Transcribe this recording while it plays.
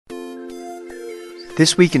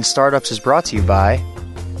This Week in Startups is brought to you by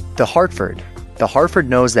The Hartford. The Hartford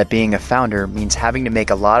knows that being a founder means having to make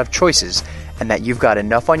a lot of choices and that you've got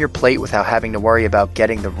enough on your plate without having to worry about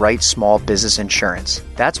getting the right small business insurance.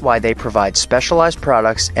 That's why they provide specialized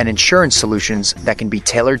products and insurance solutions that can be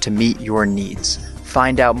tailored to meet your needs.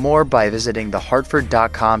 Find out more by visiting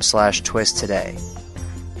thehartford.com/twist today.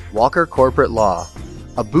 Walker Corporate Law,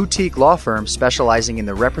 a boutique law firm specializing in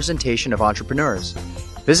the representation of entrepreneurs.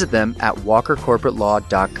 Visit them at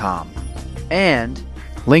walkercorporatelaw.com. And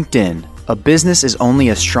LinkedIn, a business is only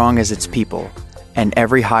as strong as its people, and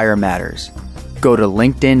every hire matters. Go to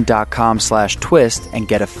linkedin.com/twist and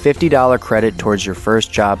get a $50 credit towards your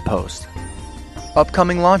first job post.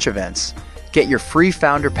 Upcoming launch events. Get your free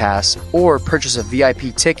founder pass or purchase a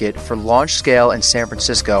VIP ticket for Launch Scale in San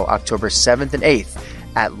Francisco October 7th and 8th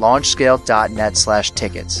at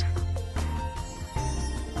launchscale.net/tickets.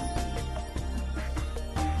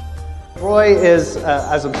 Roy is,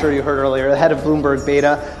 as I'm sure you heard earlier, the head of Bloomberg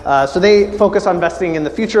Beta. So they focus on investing in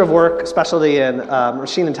the future of work, especially in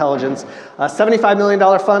machine intelligence. $75 million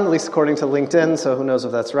fund, at least according to LinkedIn, so who knows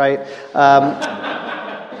if that's right.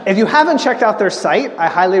 If you haven't checked out their site, I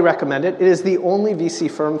highly recommend it. It is the only VC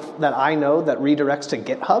firm that I know that redirects to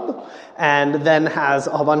GitHub and then has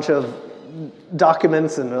a bunch of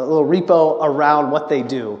documents and a little repo around what they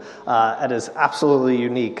do. It is absolutely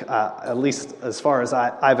unique, at least as far as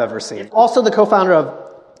I've ever seen. Also the co-founder of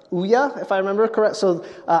Ouya, if I remember correct. So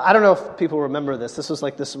I don't know if people remember this. This was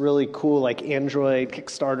like this really cool like Android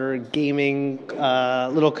Kickstarter gaming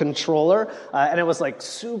little controller. And it was like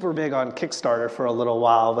super big on Kickstarter for a little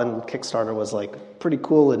while when Kickstarter was like pretty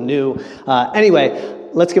cool and new. Anyway,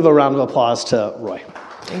 let's give a round of applause to Roy.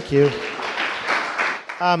 Thank you.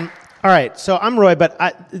 All right, so I'm Roy, but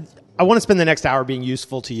I want to spend the next hour being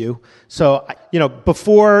useful to you. So,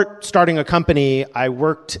 before starting a company, I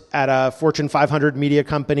worked at a Fortune 500 media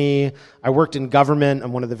company. I worked in government.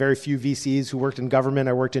 I'm one of the very few VCs who worked in government.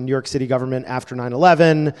 I worked in New York City government after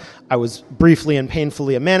 9/11. I was briefly and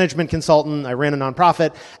painfully a management consultant. I ran a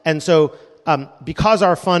nonprofit. And so because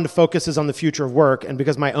our fund focuses on the future of work and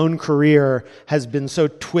because my own career has been so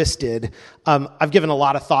twisted, I've given a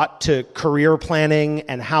lot of thought to career planning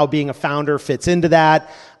and how being a founder fits into that,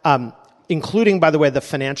 including, by the way, the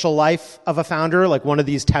financial life of a founder. Like one of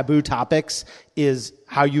these taboo topics is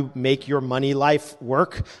how you make your money life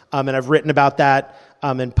work. And I've written about that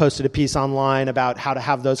and posted a piece online about how to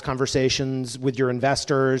have those conversations with your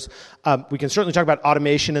investors. We can certainly talk about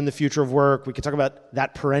automation and the future of work. We can talk about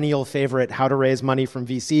that perennial favorite, how to raise money from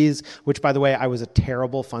VCs, which, by the way, I was a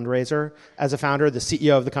terrible fundraiser as a founder. The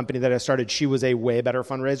CEO of the company that I started, she was a way better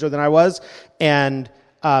fundraiser than I was. And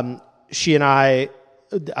she and I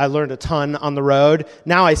learned a ton on the road.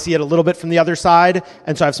 Now I see it a little bit from the other side,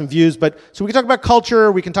 and so I have some views. So we can talk about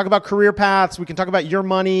culture, we can talk about career paths, we can talk about your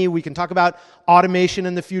money, we can talk about automation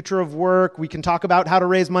and the future of work, we can talk about how to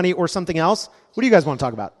raise money or something else. What do you guys want to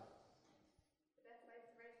talk about?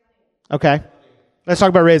 Okay. Let's talk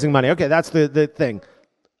about raising money. Okay, that's the thing.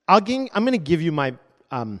 I'm going to give you my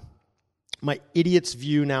idiot's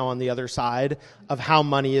view now on the other side of how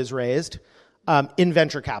money is raised in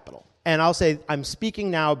venture capital. And I'll say I'm speaking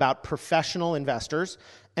now about professional investors.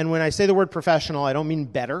 And when I say the word professional, I don't mean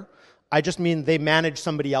better. I just mean they manage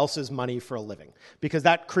somebody else's money for a living, because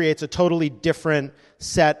that creates a totally different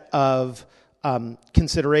set of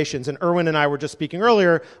considerations. And Erwin and I were just speaking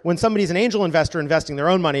earlier, when somebody's an angel investor investing their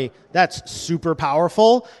own money, that's super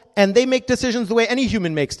powerful. And they make decisions the way any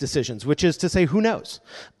human makes decisions, which is to say, who knows?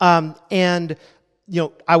 I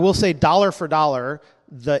will say dollar for dollar,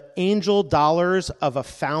 the angel dollars of a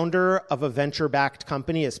founder of a venture-backed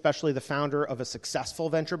company, especially the founder of a successful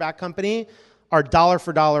venture-backed company, are dollar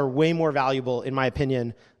for dollar way more valuable, in my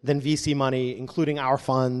opinion, than VC money, including our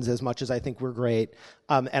funds, as much as I think we're great.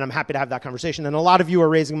 And I'm happy to have that conversation. And a lot of you are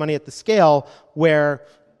raising money at the scale where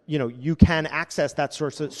you can access that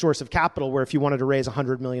source of capital, where if you wanted to raise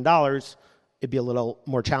 $100 million, it'd be a little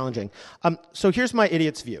more challenging. So here's my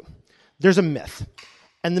idiot's view. There's a myth.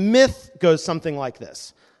 And the myth goes something like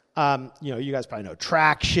this. You guys probably know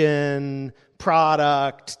traction,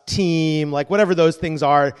 product, team, like whatever those things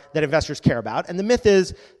are that investors care about. And the myth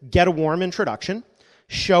is get a warm introduction,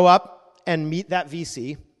 show up and meet that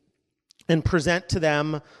VC and present to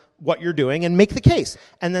them what you're doing and make the case.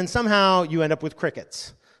 And then somehow you end up with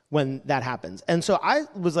crickets when that happens. And so I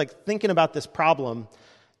was thinking about this problem.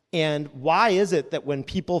 And why is it that when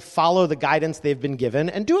people follow the guidance they've been given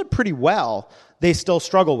and do it pretty well, they still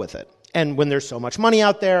struggle with it? And when there's so much money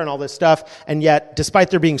out there and all this stuff, and yet, despite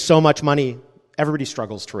there being so much money, everybody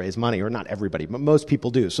struggles to raise money, or not everybody, but most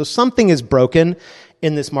people do. So something is broken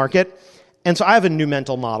in this market. And so I have a new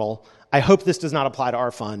mental model. I hope this does not apply to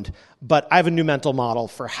our fund, but I have a new mental model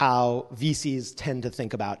for how VCs tend to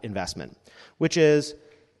think about investment, which is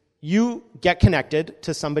you get connected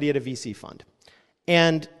to somebody at a VC fund.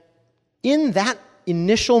 And in that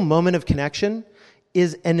initial moment of connection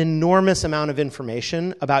is an enormous amount of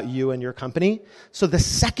information about you and your company. So the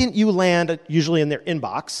second you land, usually in their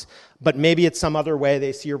inbox, but maybe it's some other way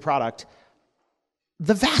they see your product,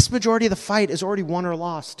 the vast majority of the fight is already won or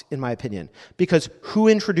lost, in my opinion, because who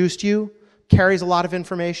introduced you carries a lot of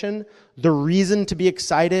information. The reason to be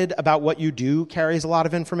excited about what you do carries a lot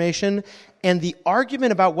of information. And the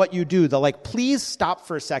argument about what you do, the like, please stop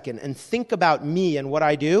for a second and think about me and what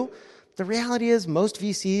I do, the reality is most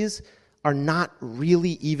VCs are not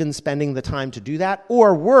really even spending the time to do that.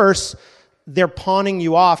 Or worse, they're pawning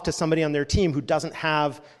you off to somebody on their team who doesn't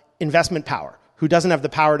have investment power, who doesn't have the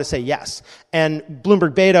power to say yes. And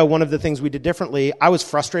Bloomberg Beta, one of the things we did differently, I was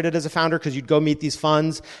frustrated as a founder because you'd go meet these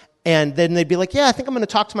funds and then they'd be like, yeah, I think I'm going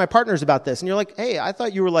to talk to my partners about this. And you're like, hey, I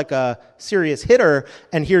thought you were like a serious hitter,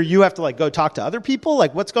 and here you have to like go talk to other people?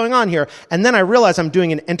 Like, what's going on here? And then I realize I'm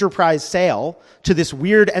doing an enterprise sale to this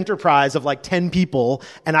weird enterprise of like 10 people,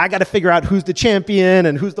 and I got to figure out who's the champion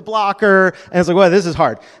and who's the blocker. And it's like, well, this is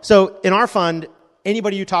hard. So in our fund,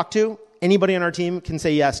 anybody you talk to, anybody on our team can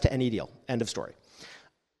say yes to any deal. End of story.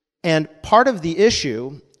 And part of the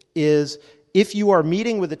issue is if you are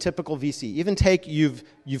meeting with a typical VC, even take you've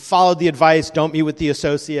followed the advice, don't meet with the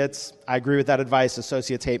associates. I agree with that advice.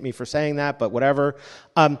 Associates hate me for saying that, but whatever.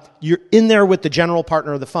 You're in there with the general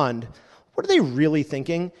partner of the fund. What are they really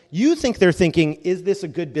thinking? You think they're thinking, is this a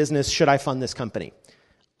good business? Should I fund this company?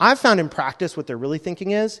 I've found in practice what they're really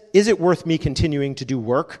thinking is it worth me continuing to do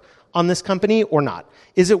work on this company or not?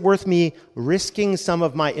 Is it worth me risking some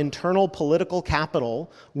of my internal political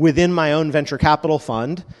capital within my own venture capital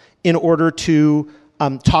fund in order to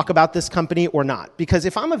talk about this company or not? Because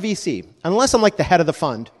if I'm a VC, unless I'm like the head of the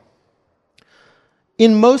fund,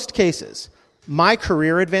 in most cases, my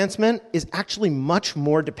career advancement is actually much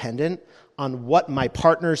more dependent on what my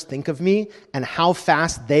partners think of me and how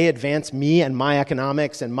fast they advance me and my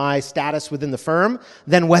economics and my status within the firm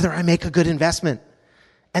than whether I make a good investment.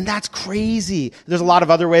 And that's crazy. There's a lot of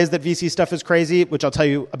other ways that VC stuff is crazy, which I'll tell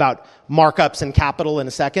you about markups and capital in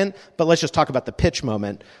a second, but let's just talk about the pitch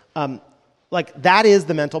moment. Like that is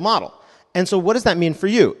the mental model. And so what does that mean for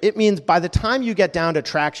you? It means by the time you get down to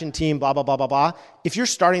traction team, blah, blah, blah, blah, blah, if you're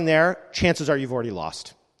starting there, chances are you've already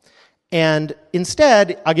lost. And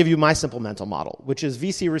instead, I'll give you my simple mental model, which is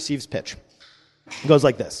VC receives pitch. It goes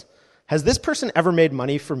like this. Has this person ever made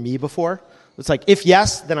money for me before? It's like, if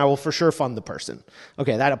yes, then I will for sure fund the person.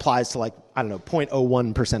 Okay, that applies to like, I don't know,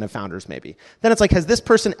 0.01% of founders maybe. Then it's like, has this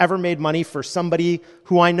person ever made money for somebody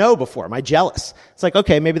who I know before? Am I jealous? It's like,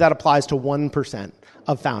 okay, maybe that applies to 1%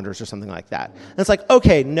 of founders or something like that. And it's like,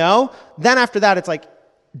 okay, no. Then after that, it's like,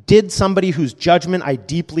 did somebody whose judgment I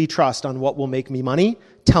deeply trust on what will make me money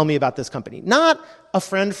tell me about this company? Not a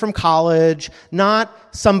friend from college, not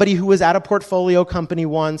somebody who was at a portfolio company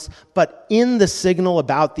once, but in the signal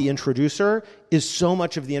about the introducer is so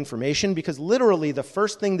much of the information, because literally the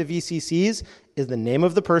first thing the VC sees is the name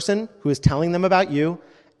of the person who is telling them about you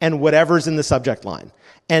and whatever's in the subject line.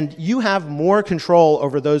 And you have more control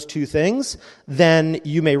over those two things than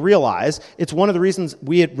you may realize. It's one of the reasons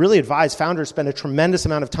we really advise founders spend a tremendous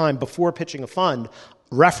amount of time before pitching a fund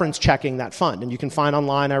reference checking that fund. And you can find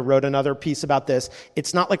online, I wrote another piece about this.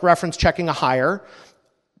 It's not like reference checking a hire.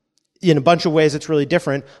 In a bunch of ways, it's really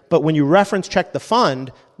different. But when you reference check the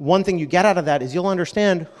fund, one thing you get out of that is you'll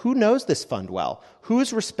understand who knows this fund well, who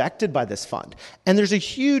is respected by this fund. And there's a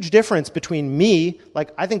huge difference between me,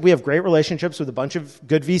 like I think we have great relationships with a bunch of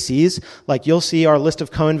good VCs. Like you'll see our list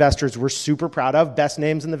of co-investors we're super proud of, best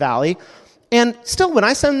names in the Valley. And still, when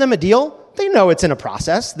I send them a deal, they know it's in a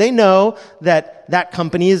process. They know that that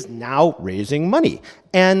company is now raising money.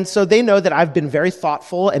 And so they know that I've been very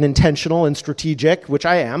thoughtful and intentional and strategic, which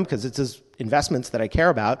I am because it's investments that I care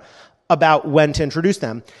about when to introduce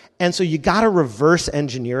them. And so you got to reverse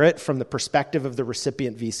engineer it from the perspective of the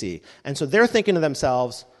recipient VC. And so they're thinking to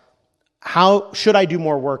themselves, how should I do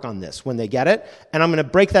more work on this when they get it? And I'm going to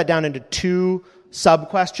break that down into two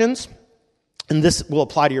sub-questions. And this will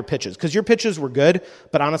apply to your pitches, because your pitches were good,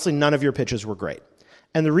 but honestly, none of your pitches were great.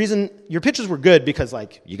 And the reason your pitches were good because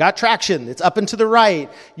like you got traction, it's up and to the right,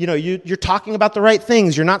 you're talking about the right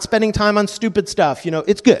things, you're not spending time on stupid stuff,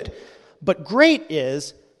 it's good. But great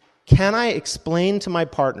is, can I explain to my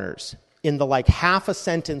partners in the like half a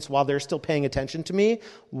sentence while they're still paying attention to me,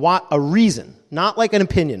 a reason, not like an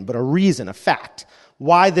opinion, but a reason, a fact,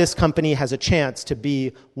 why this company has a chance to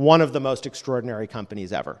be one of the most extraordinary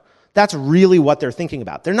companies ever. That's really what they're thinking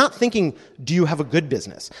about. They're not thinking, do you have a good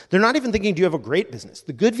business? They're not even thinking, do you have a great business?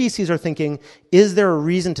 The good VCs are thinking, is there a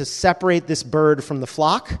reason to separate this bird from the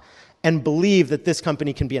flock and believe that this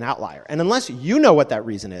company can be an outlier? And unless you know what that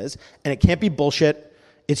reason is, and it can't be bullshit,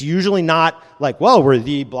 it's usually not like, well, we're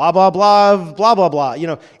the blah, blah, blah, blah, blah,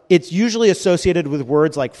 blah. It's usually associated with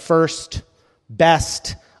words like first,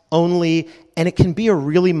 best, only, and it can be a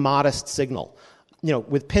really modest signal.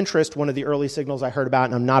 With Pinterest, one of the early signals I heard about,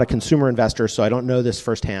 and I'm not a consumer investor, so I don't know this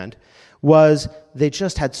firsthand, was they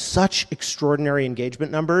just had such extraordinary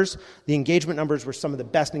engagement numbers. The engagement numbers were some of the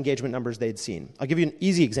best engagement numbers they'd seen. I'll give you an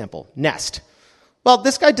easy example. Nest. Well,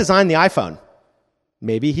 this guy designed the iPhone.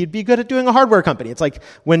 Maybe he'd be good at doing a hardware company. It's like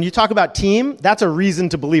when you talk about team, that's a reason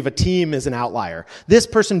to believe a team is an outlier. This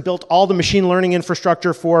person built all the machine learning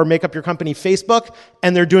infrastructure for Make Up Your Company Facebook,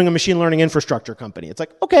 and they're doing a machine learning infrastructure company. It's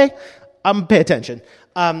like, okay, pay attention.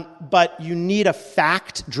 But you need a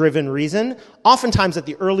fact-driven reason. Oftentimes at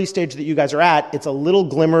the early stage that you guys are at, it's a little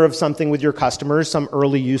glimmer of something with your customers, some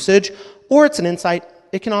early usage, or it's an insight.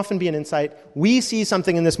 It can often be an insight. We see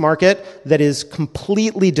something in this market that is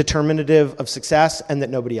completely determinative of success and that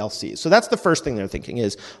nobody else sees. So that's the first thing they're thinking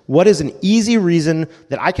is, what is an easy reason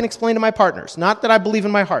that I can explain to my partners? Not that I believe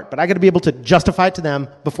in my heart, but I got to be able to justify it to them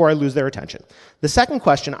before I lose their attention. The second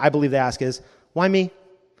question I believe they ask is, why me?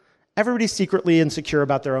 Everybody's secretly insecure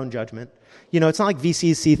about their own judgment. It's not like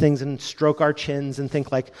VCs see things and stroke our chins and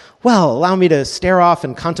think like, well, allow me to stare off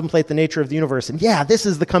and contemplate the nature of the universe. And yeah, this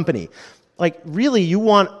is the company. Like, really, you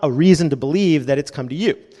want a reason to believe that it's come to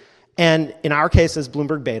you. And in our case, as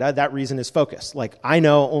Bloomberg Beta, that reason is focus. Like, I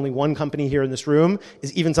know only one company here in this room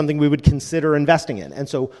is even something we would consider investing in. And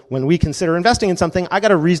so when we consider investing in something, I got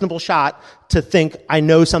a reasonable shot to think I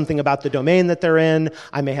know something about the domain that they're in.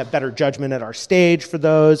 I may have better judgment at our stage for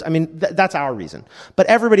those. I mean, that's our reason. But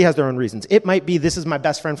everybody has their own reasons. It might be, this is my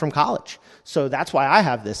best friend from college, so that's why I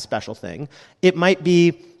have this special thing. It might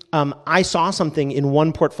be, I saw something in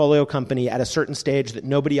one portfolio company at a certain stage that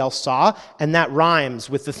nobody else saw, and that rhymes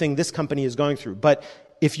with the thing this company is going through. But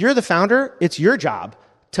if you're the founder, it's your job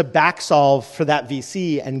to back solve for that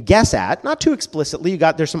VC and guess at, not too explicitly,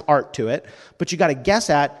 there's some art to it, but you got to guess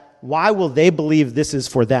at, why will they believe this is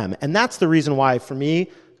for them? And that's the reason why, for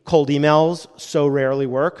me, cold emails so rarely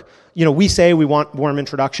work. We say we want warm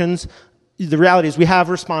introductions. The reality is we have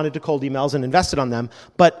responded to cold emails and invested on them.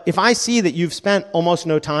 But if I see that you've spent almost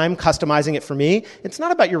no time customizing it for me, it's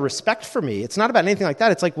not about your respect for me. It's not about anything like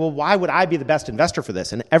that. It's like, well, why would I be the best investor for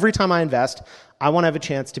this? And every time I invest, I want to have a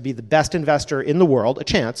chance to be the best investor in the world, a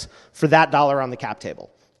chance for that dollar on the cap table.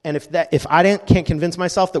 And if I can't convince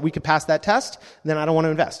myself that we could pass that test, then I don't want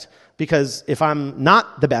to invest. Because if I'm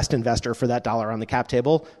not the best investor for that dollar on the cap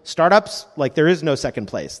table, startups, like, there is no second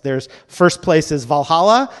place. There's first place is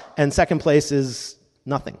Valhalla, and second place is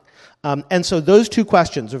nothing. And so those two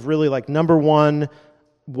questions of really, like, number one,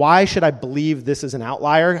 why should I believe this is an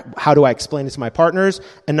outlier? How do I explain it to my partners?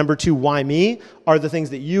 And number two, why me? Are the things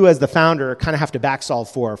that you as the founder kind of have to back solve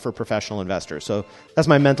for professional investors. So that's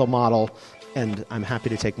my mental model, and I'm happy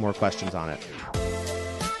to take more questions on it.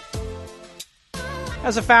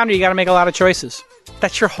 As a founder, you got to make a lot of choices.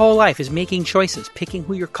 That's your whole life, is making choices, picking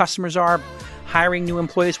who your customers are, hiring new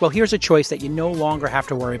employees. Well, here's a choice that you no longer have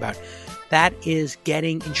to worry about. That is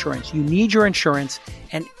getting insurance. You need your insurance,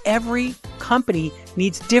 and every company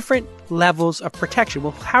needs different levels of protection.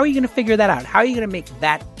 Well, how are you going to figure that out? How are you going to make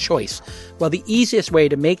that choice? Well, the easiest way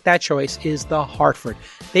to make that choice is The Hartford.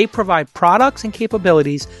 They provide products and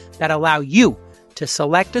capabilities that allow you to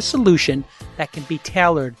select a solution that can be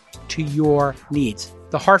tailored to your needs.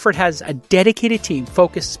 The Hartford has a dedicated team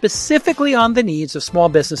focused specifically on the needs of small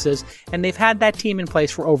businesses, and they've had that team in place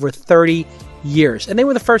for over 30 years, and they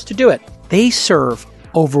were the first to do it. They serve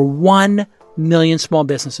over 1 million small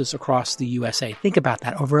businesses across the USA. Think about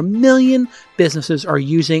that. Over 1 million businesses are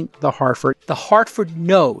using The Hartford. The Hartford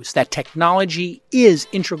knows that technology is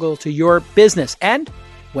integral to your business, and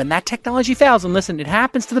when that technology fails, and listen, it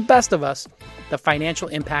happens to the best of us, the financial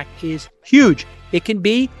impact is huge. It can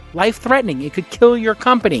be life-threatening. It could kill your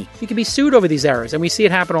company. You can be sued over these errors, and we see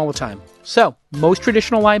it happen all the time. So, most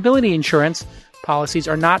traditional liability insurance policies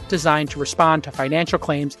are not designed to respond to financial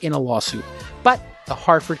claims in a lawsuit. But The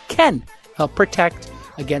Hartford can help protect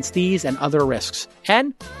against these and other risks.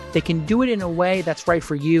 And they can do it in a way that's right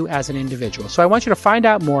for you as an individual. So I want you to find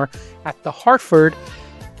out more at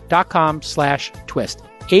thehartford.com/twist.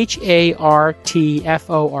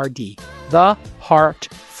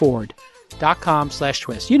 HARTFORD.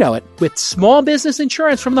 thehartford.com/twist. You know it. With small business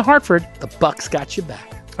insurance from The Hartford, the buck's got you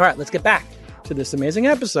back. All right, let's get back to this amazing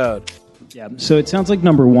episode. Yeah. So it sounds like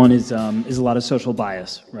number one is a lot of social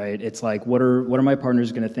bias, right? It's like, what are my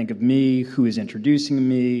partners going to think of me? Who is introducing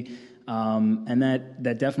me? And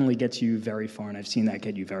that definitely gets you very far, and I've seen that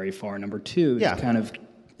get you very far. Number two is kind of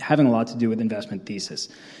having a lot to do with investment thesis.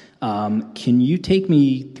 Can you take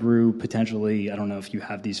me through potentially, I don't know if you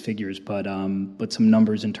have these figures, but some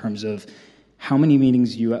numbers in terms of how many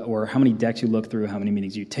meetings or how many decks you look through, how many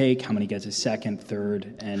meetings you take, how many gets a second,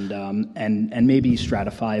 third, and maybe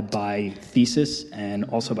stratify by thesis and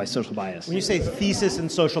also by social bias. When you say thesis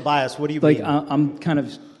and social bias, what do you mean? Like, I'm kind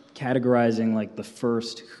of categorizing like the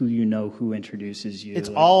first, who introduces you. It's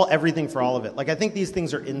all everything for all of it. Like, I think these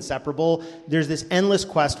things are inseparable. There's this endless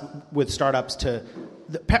quest with startups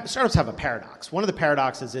startups have a paradox. One of the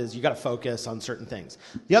paradoxes is you got to focus on certain things.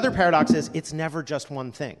 The other paradox is it's never just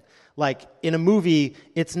one thing. Like in a movie,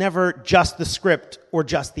 it's never just the script or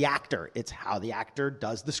just the actor. It's how the actor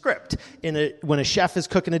does the script. When a chef is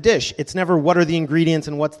cooking a dish, it's never what are the ingredients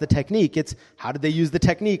and what's the technique. It's how did they use the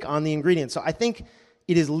technique on the ingredients. So I think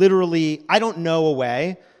it is literally, I don't know a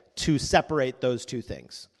way to separate those two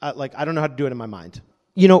things. I don't know how to do it in my mind.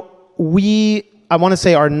 I want to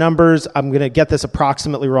say our numbers, I'm going to get this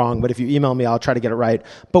approximately wrong, but if you email me, I'll try to get it right.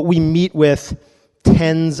 But we meet with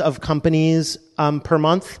tens of companies per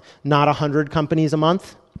month, not 100 companies a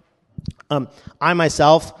month. I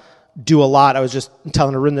myself do a lot. I was just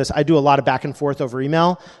telling Arun this. I do a lot of back and forth over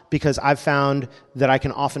email because I've found that I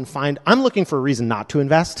can often I'm looking for a reason not to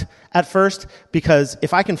invest at first, because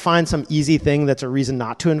if I can find some easy thing that's a reason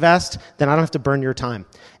not to invest, then I don't have to burn your time.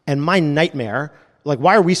 And my nightmare,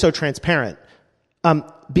 why are we so transparent?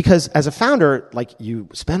 Because as a founder, you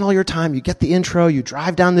spend all your time, you get the intro, you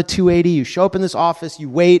drive down the 280, you show up in this office, you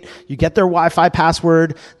wait, you get their Wi-Fi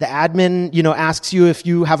password, the admin, asks you if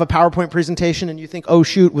you have a PowerPoint presentation and you think, oh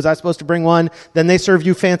shoot, was I supposed to bring one? Then they serve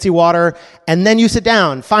you fancy water, and then you sit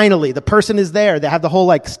down, finally, the person is there, they have the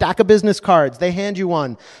whole stack of business cards, they hand you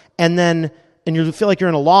one, and you feel like you're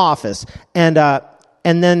in a law office, and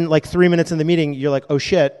then 3 minutes in the meeting, you're like, oh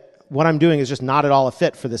shit, what I'm doing is just not at all a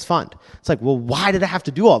fit for this fund. It's like, well, why did I have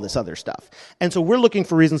to do all this other stuff? And so we're looking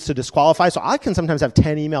for reasons to disqualify. So I can sometimes have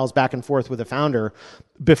 10 emails back and forth with a founder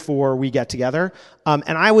before we get together.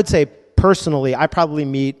 And I would say personally, I probably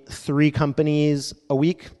meet 3 companies a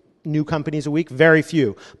week, new companies a week, very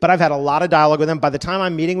few. But I've had a lot of dialogue with them. By the time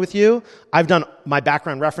I'm meeting with you, I've done my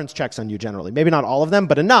background reference checks on you generally. Maybe not all of them,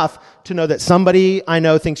 but enough to know that somebody I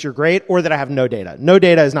know thinks you're great or that I have no data. No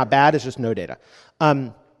data is not bad, it's just no data.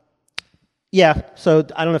 Yeah, so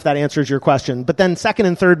I don't know if that answers your question. But then second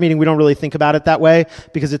and third meeting, we don't really think about it that way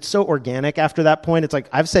because it's so organic after that point. It's like,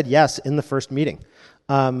 I've said yes in the first meeting.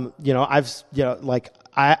 I've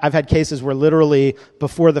had cases where literally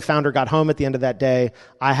before the founder got home at the end of that day,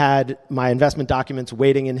 I had my investment documents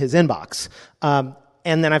waiting in his inbox.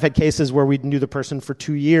 And then I've had cases where we knew the person for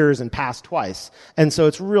 2 years and passed twice. And so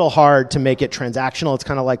it's real hard to make it transactional. It's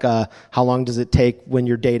kind of like how long does it take when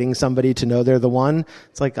you're dating somebody to know they're the one?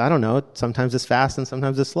 It's like, I don't know. Sometimes it's fast and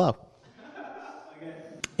sometimes it's slow.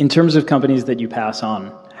 In terms of companies that you pass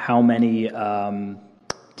on, how many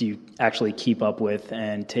do you actually keep up with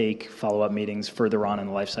and take follow-up meetings further on in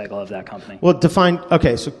the life cycle of that company? Well,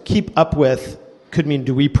 so keep up with could mean,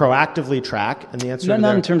 do we proactively track? And the answer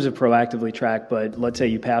not in terms of proactively track, but let's say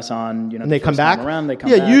you pass on, and they come back. They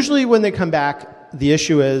come back. Usually when they come back, the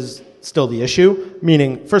issue is still the issue.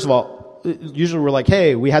 Meaning, first of all, usually we're like,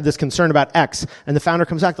 hey, we had this concern about X, and the founder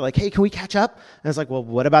comes back, they're like, hey, can we catch up? And it's like, well,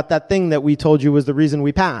 what about that thing that we told you was the reason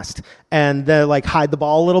we passed? And they hide the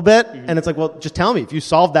ball a little bit, and it's like, well, just tell me. If you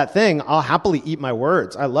solve that thing, I'll happily eat my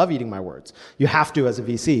words. I love eating my words. You have to as a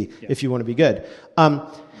VC if you want to be good.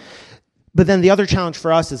 But then the other challenge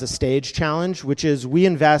for us is a stage challenge, which is we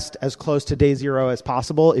invest as close to day zero as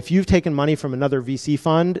possible. If you've taken money from another VC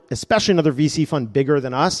fund, especially another VC fund bigger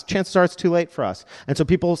than us, chances are it's too late for us. And so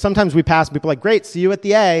sometimes we pass, people are like, great, see you at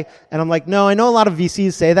the A. And I'm like, no, I know a lot of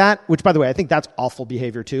VCs say that, which by the way, I think that's awful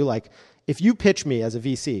behavior too. If you pitch me as a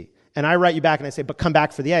VC and I write you back and I say, but come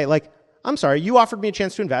back for the A, I'm sorry, you offered me a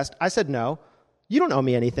chance to invest. I said no. You don't owe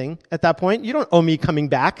me anything at that point. You don't owe me coming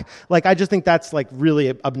back. I just think that's really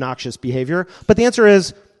obnoxious behavior. But the answer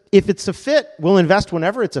is, if it's a fit, we'll invest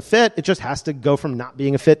whenever it's a fit. It just has to go from not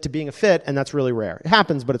being a fit to being a fit, and that's really rare. It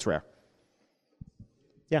happens, but it's rare.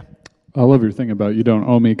 Yeah. I love your thing about you don't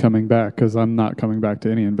owe me coming back, because I'm not coming back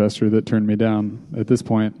to any investor that turned me down at this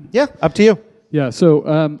point. Yeah, up to you. Yeah,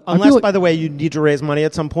 so unless, by the way, you need to raise money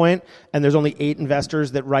at some point, and there's only 8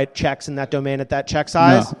 investors that write checks in that domain at that check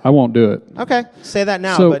size. No, I won't do it. Okay, say that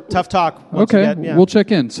now. But tough talk. Okay, we'll check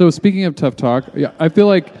in. So speaking of tough talk, I feel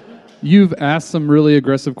like you've asked some really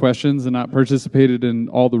aggressive questions and not participated in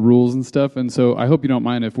all the rules and stuff, and so I hope you don't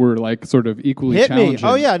mind if we're like sort of equally Hit challenging.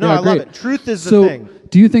 me. Oh yeah, no, I love it. Truth is the thing.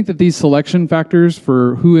 Do you think that these selection factors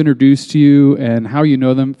for who introduced you and how you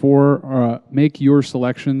know them for make your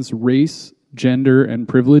selections race, gender, and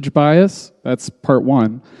privilege bias? That's part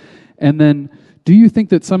one. And then do you think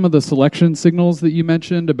that some of the selection signals that you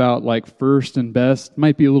mentioned about like first and best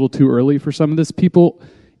might be a little too early for some of this people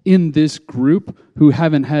in this group who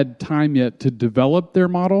haven't had time yet to develop their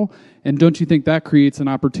model? And don't you think that creates an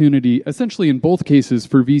opportunity, essentially in both cases,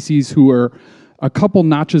 for VCs who are a couple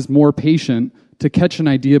notches more patient to catch an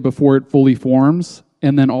idea before it fully forms,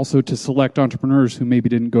 and then also to select entrepreneurs who maybe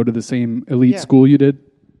didn't go to the same elite school you did?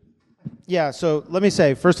 Yeah, so let me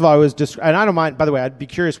say, first of all, I was just, and I don't mind, by the way, I'd be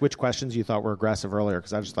curious which questions you thought were aggressive earlier,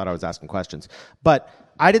 because I just thought I was asking questions. But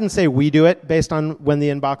I didn't say we do it based on when the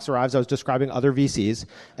inbox arrives. I was describing other VCs,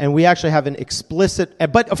 and we actually have an explicit,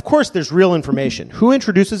 but of course there's real information. Who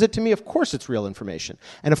introduces it to me? Of course it's real information.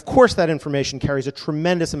 And of course that information carries a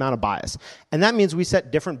tremendous amount of bias. And that means we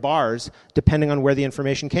set different bars depending on where the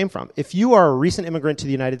information came from. If you are a recent immigrant to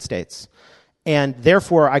the United States, and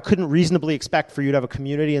therefore I couldn't reasonably expect for you to have a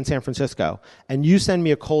community in San Francisco, and you send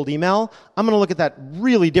me a cold email, I'm going to look at that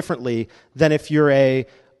really differently than if you're a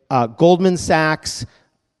Goldman Sachs,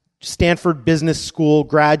 Stanford Business School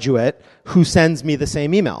graduate who sends me the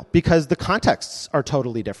same email, because the contexts are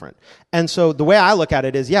totally different. And so the way I look at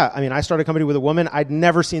it is, I started a company with a woman. I'd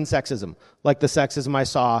never seen sexism like the sexism I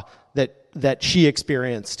saw that she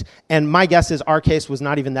experienced. And my guess is our case was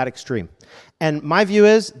not even that extreme. And my view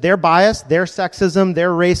is their bias, their sexism,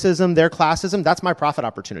 their racism, their classism, that's my profit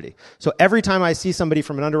opportunity. So every time I see somebody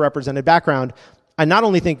from an underrepresented background, I not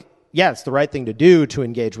only think, it's the right thing to do to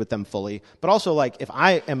engage with them fully, but also like if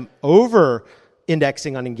I am over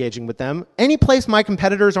indexing on engaging with them, any place my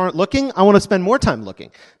competitors aren't looking, I want to spend more time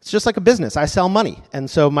looking. It's just like a business. I sell money. And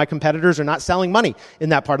so my competitors are not selling money in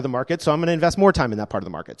that part of the market, so I'm going to invest more time in that part of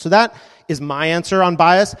the market. So that is my answer on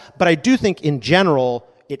bias. But I do think in general,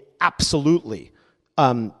 it absolutely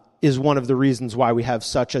is one of the reasons why we have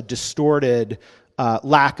such a distorted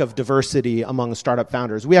lack of diversity among startup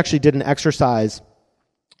founders. We actually did an exercise.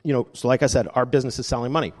 So like I said, our business is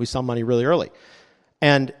selling money. We sell money really early.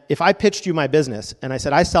 And if I pitched you my business and I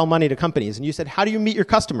said, I sell money to companies, and you said, how do you meet your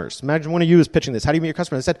customers? Imagine one of you is pitching this. How do you meet your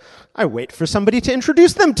customers? I said, I wait for somebody to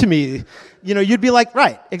introduce them to me. You'd be like,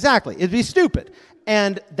 right, exactly. It'd be stupid.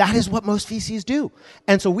 And that is what most VCs do.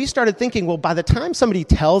 And so we started thinking, well, by the time somebody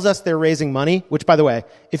tells us they're raising money, which, by the way,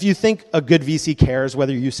 if you think a good VC cares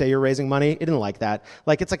whether you say you're raising money, it didn't like that.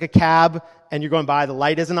 Like, it's like a cab and you're going by, the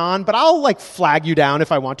light isn't on, but I'll like flag you down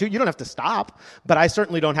if I want to. You don't have to stop, but I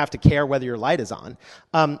certainly don't have to care whether your light is on.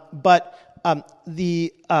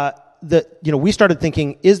 We started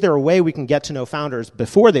thinking, is there a way we can get to know founders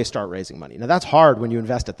before they start raising money? Now, that's hard when you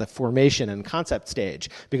invest at the formation and concept stage,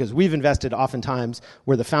 because we've invested oftentimes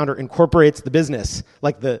where the founder incorporates the business.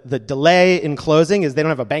 Like the delay in closing is they don't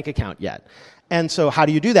have a bank account yet. And so how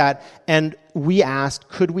do you do that? And we asked,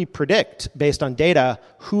 could we predict, based on data,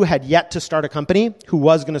 who had yet to start a company, who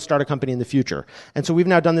was going to start a company in the future? And so we've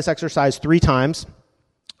now done this exercise 3 times.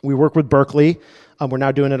 We work with Berkeley. We're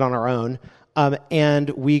now doing it on our own. And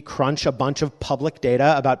we crunch a bunch of public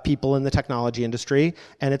data about people in the technology industry,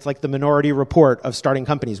 and it's like the Minority Report of starting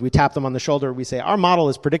companies. We tap them on the shoulder. We say, our model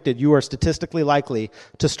has predicted you are statistically likely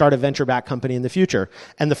to start a venture-backed company in the future.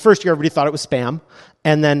 And the first year, everybody thought it was spam.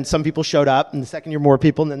 And then some people showed up, and the second year, more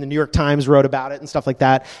people, and then the New York Times wrote about it and stuff like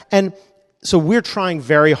that. And so we're trying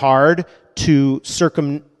very hard to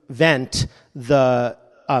circumvent the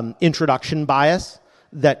introduction bias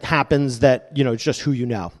that happens that, it's just who you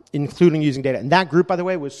know, including using data. And that group, by the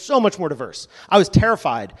way, was so much more diverse. I was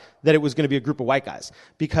terrified that it was going to be a group of white guys,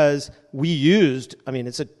 because we used,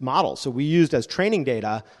 it's a model, so we used as training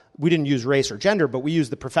data, we didn't use race or gender, but we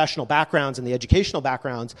used the professional backgrounds and the educational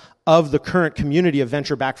backgrounds of the current community of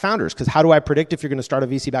venture-backed founders, because how do I predict if you're going to start a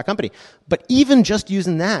VC-backed company? But even just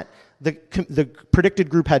using that, the predicted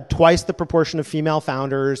group had twice the proportion of female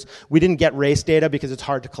founders. We didn't get race data because it's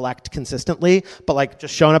hard to collect consistently, but like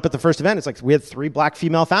just showing up at the first event, it's like we had 3 black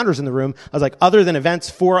female founders in the room. I was like, other than events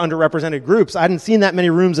for underrepresented groups, I hadn't seen that many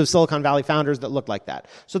rooms of Silicon Valley founders that looked like that.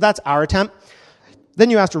 So that's our attempt. Then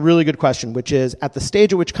you asked a really good question, which is, at the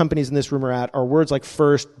stage at which companies in this room are at, are words like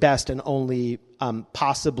first, best, and only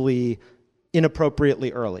possibly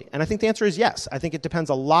inappropriately early? And I think the answer is yes. I think it depends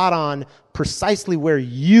a lot on precisely where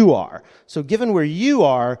you are. So given where you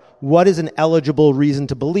are, what is an eligible reason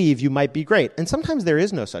to believe you might be great? And sometimes there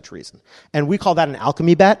is no such reason. And we call that an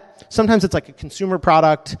alchemy bet. Sometimes it's like a consumer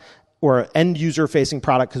product or end user facing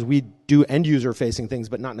product, because we do end user facing things,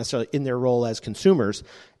 but not necessarily in their role as consumers.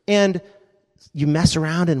 And you mess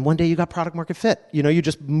around and one day you got product market fit. You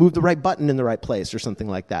just move the right button in the right place or something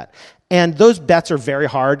like that. And those bets are very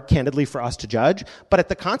hard, candidly, for us to judge. But at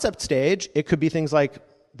the concept stage, it could be things like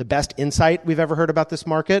the best insight we've ever heard about this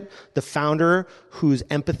market, the founder whose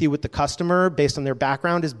empathy with the customer based on their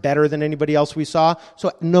background is better than anybody else we saw.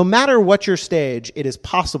 So no matter what your stage, it is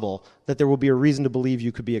possible that there will be a reason to believe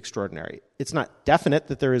you could be extraordinary. It's not definite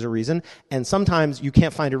that there is a reason, and sometimes you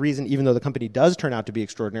can't find a reason even though the company does turn out to be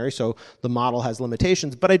extraordinary, so the model has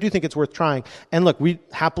limitations, but I do think it's worth trying. And look, we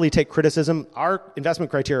happily take criticism. Our investment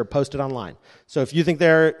criteria are posted online. So if you think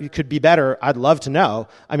there could be better, I'd love to know.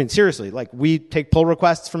 I mean, seriously, we take pull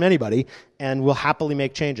requests from anybody, and we'll happily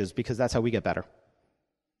make changes because that's how we get better.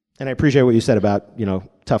 And I appreciate what you said about,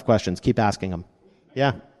 tough questions. Keep asking them.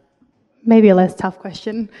 Yeah. Maybe a less tough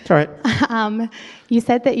question. It's all right. You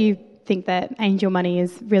said that you think that angel money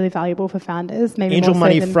is really valuable for founders. Maybe angel more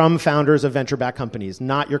so money from founders of venture-backed companies,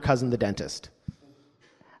 not your cousin the dentist.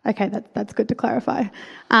 Okay, that's good to clarify.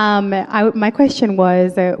 My question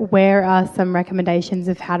was, where are some recommendations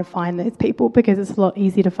of how to find those people? Because it's a lot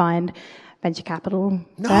easier to find venture capital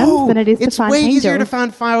firms than it is to find angels. It's way easier to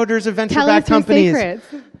find founders of venture-backed companies.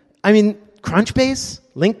 I mean, Crunchbase,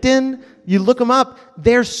 LinkedIn, you look them up,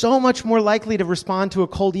 they're so much more likely to respond to a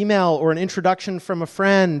cold email or an introduction from a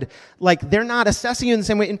friend. They're not assessing you in the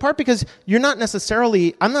same way, in part because you're not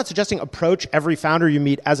necessarily, I'm not suggesting approach every founder you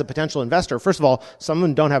meet as a potential investor. First of all, some of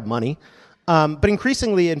them don't have money. But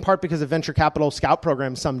increasingly, in part because of venture capital scout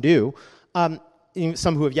programs, some do.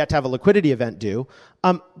 Some who have yet to have a liquidity event do.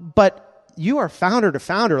 But you are founder to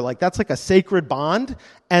founder. That's like a sacred bond.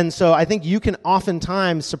 And so I think you can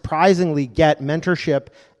oftentimes surprisingly get mentorship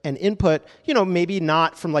and input, maybe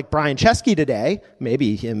not from Brian Chesky today.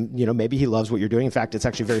 Maybe him, maybe he loves what you're doing. In fact, it's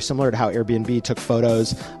actually very similar to how Airbnb took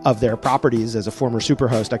photos of their properties as a former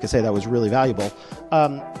superhost. I could say that was really valuable.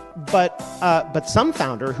 But some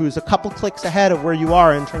founder who's a couple clicks ahead of where you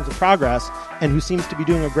are in terms of progress and who seems to be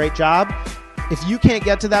doing a great job, if you can't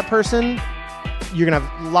get to that person, you're going to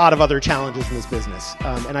have a lot of other challenges in this business.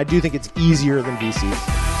 And I do think it's easier than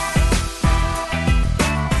VCs.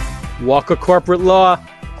 Walker Corporate Law.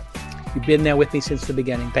 You've been there with me since the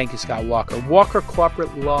beginning. Thank you, Scott Walker. Walker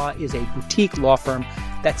Corporate Law is a boutique law firm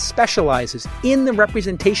that specializes in the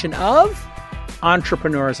representation of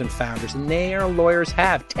entrepreneurs and founders. And their lawyers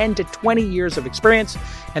have 10 to 20 years of experience,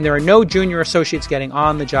 and there are no junior associates getting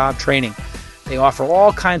on-the-job training. They offer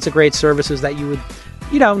all kinds of great services that you would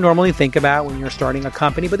normally think about when you're starting a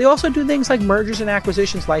company, but they also do things like mergers and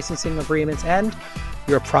acquisitions, licensing agreements, and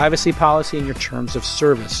your privacy policy and your terms of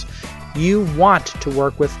service. You want to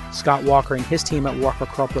work with Scott Walker and his team at Walker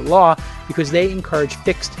Corporate Law because they encourage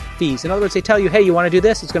fixed fees. In other words, they tell you, hey, you want to do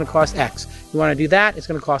this? It's going to cost X. You want to do that? It's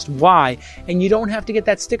going to cost Y. And you don't have to get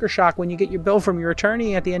that sticker shock when you get your bill from your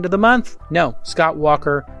attorney at the end of the month. No, Scott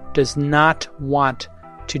Walker does not want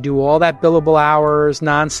to do all that billable hours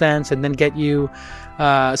nonsense and then get you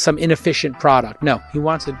some inefficient product. No, he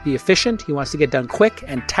wants to be efficient. He wants to get done quick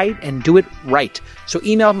and tight and do it right. So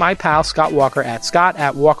email my pal, Scott Walker, at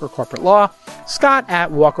Scott@Walker Corporate Law,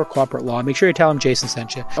 Scott@Walker Corporate Law. Make sure you tell him Jason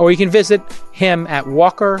sent you. Or you can visit him at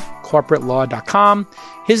walkercorporatelaw.com.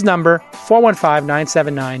 His number,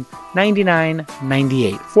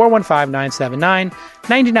 415-979-9998.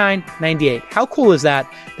 415-979-9998. How cool is that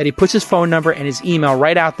he puts his phone number and his email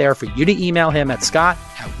right out there for you to email him at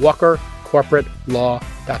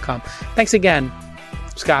Scott@WalkerCorporateLaw.com. Thanks again,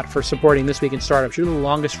 Scott, for supporting This Week in Startups. You're the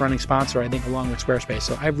longest running sponsor, I think, along with Squarespace.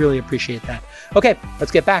 So I really appreciate that. Okay,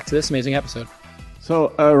 let's get back to this amazing episode.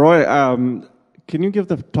 So, Roy, can you give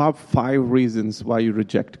the top 5 reasons why you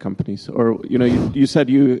reject companies? Or, you said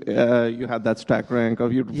you had that stack rank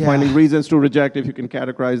of you finding reasons to reject. If you can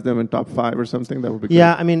categorize them in top 5 or something, that would be great.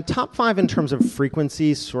 Yeah, I mean, top 5 in terms of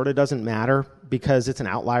frequency sort of doesn't matter because it's an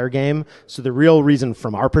outlier game. So the real reason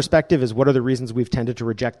from our perspective is what are the reasons we've tended to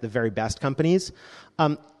reject the very best companies?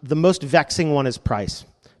 The most vexing one is price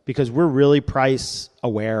because we're really price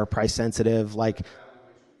aware, price sensitive,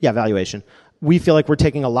 valuation. We feel like we're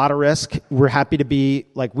taking a lot of risk. We're happy to be,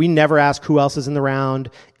 we never ask who else is in the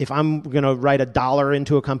round. If I'm going to write $1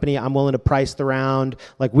 into a company, I'm willing to price the round.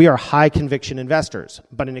 We are high conviction investors.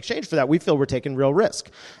 But in exchange for that, we feel we're taking real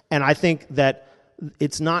risk. And I think that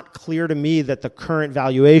it's not clear to me that the current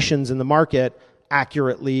valuations in the market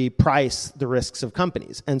accurately price the risks of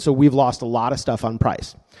companies. And so we've lost a lot of stuff on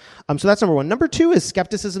price. So that's number one. Number 2 is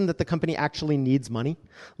skepticism that the company actually needs money.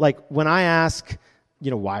 When I ask,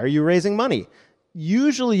 why are you raising money?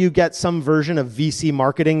 Usually you get some version of VC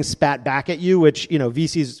marketing spat back at you, which,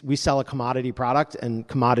 VCs, we sell a commodity product and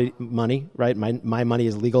commodity money, right? My money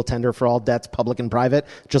is legal tender for all debts, public and private,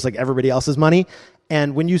 just like everybody else's money.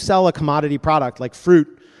 And when you sell a commodity product like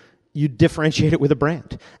fruit, you differentiate it with a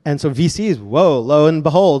brand. And so VCs, lo and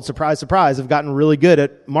behold, surprise, surprise, have gotten really good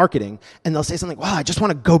at marketing. And they'll say something, wow, I just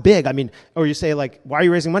want to go big. I mean, or you say like, why are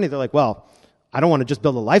you raising money? They're like, well, I don't want to just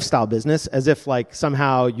build a lifestyle business, as if like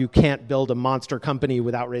somehow you can't build a monster company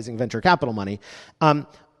without raising venture capital money.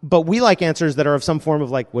 But we like answers that are of some form of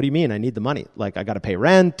like, what do you mean? I need the money. Like I got to pay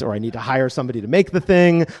rent, or I need to hire somebody to make the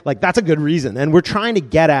thing. Like that's a good reason. And we're trying to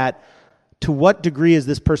get at, to what degree is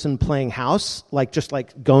this person playing house, like just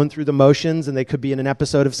like going through the motions, and they could be in an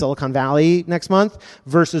episode of Silicon Valley next month,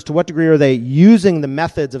 versus to what degree are they using the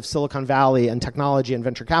methods of Silicon Valley and technology and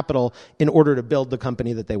venture capital in order to build the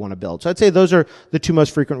company that they want to build. So I'd say those are the two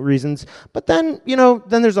most frequent reasons. But then,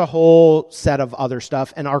 then there's a whole set of other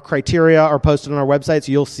stuff, and our criteria are posted on our website,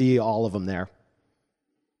 so you'll see all of them there.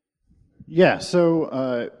 Yeah,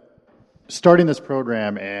 so starting this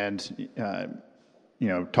program and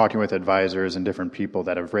talking with advisors and different people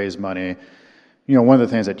that have raised money, one of the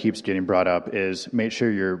things that keeps getting brought up is make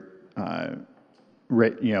sure you're,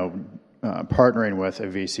 partnering with a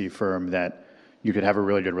VC firm that you could have a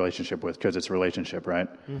really good relationship with, because it's a relationship, right?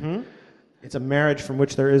 Mm-hmm. It's a marriage from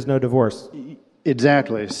which there is no divorce.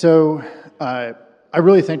 Exactly. So I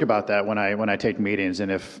really think about that when I take meetings,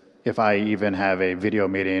 and if I even have a video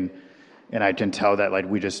meeting, and I can tell that like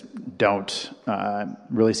we just don't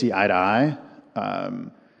really see eye to eye.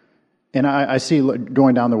 And I see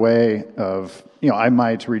going down the way of, I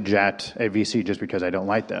might reject a VC just because I don't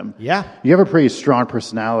like them. Yeah. You have a pretty strong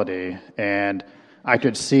personality, and I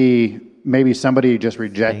could see maybe somebody just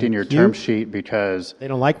rejecting your term sheet because they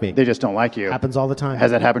don't like me. They just don't like you. Happens all the time.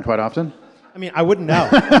 Has that happened quite often? I mean, I wouldn't know.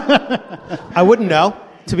 I wouldn't know,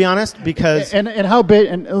 to be honest, because... And how big,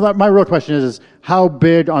 and my real question is how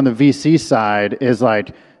big on the VC side is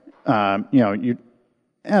like,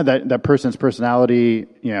 that person's personality,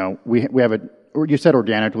 we have you said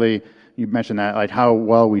organically, you mentioned that, like how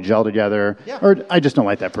well we gel together, or I just don't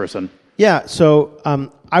like that person. Yeah,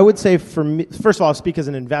 so I would say for me, first of all, I'll speak as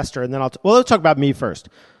an investor, and then let's talk about me first.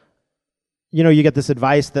 You get this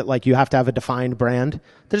advice that like you have to have a defined brand.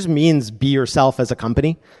 That just means be yourself as a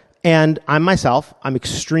company. And I'm myself. I'm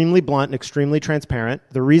extremely blunt and extremely transparent.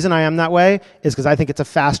 The reason I am that way is because I think it's a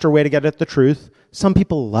faster way to get at the truth. Some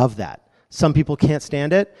people love that. Some people can't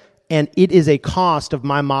stand it, and it is a cost of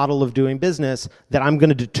my model of doing business that I'm going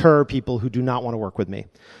to deter people who do not want to work with me.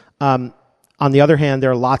 On the other hand,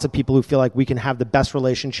 there are lots of people who feel like we can have the best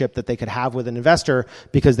relationship that they could have with an investor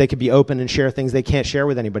because they could be open and share things they can't share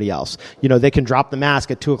with anybody else. They can drop the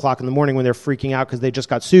mask at 2:00 in the morning when they're freaking out because they just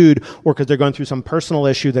got sued, or because they're going through some personal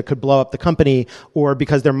issue that could blow up the company, or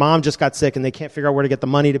because their mom just got sick and they can't figure out where to get the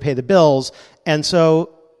money to pay the bills. And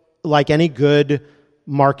so, like any good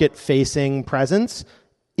market-facing presence,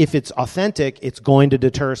 if it's authentic, it's going to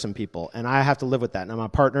deter some people, and I have to live with that. Now, my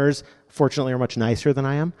partners, fortunately, are much nicer than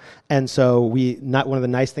I am, and so one of the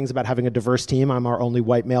nice things about having a diverse team, I'm our only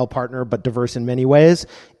white male partner, but diverse in many ways,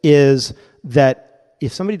 is that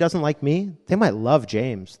if somebody doesn't like me, they might love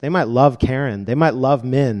James, they might love Karen, they might love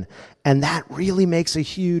Min, and that really makes a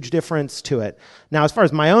huge difference to it. Now, as far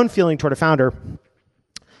as my own feeling toward a founder,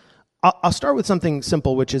 I'll start with something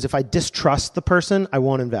simple, which is if I distrust the person, I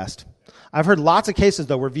won't invest. I've heard lots of cases,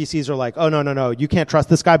 though, where VCs are like, oh, no, you can't trust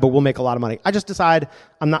this guy, but we'll make a lot of money. I just decide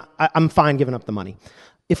I'm fine giving up the money.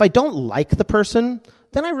 If I don't like the person,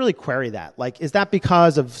 then I really query that. Like, is that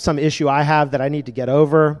because of some issue I have that I need to get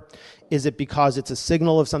over? Is it because it's a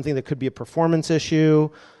signal of something that could be a performance issue?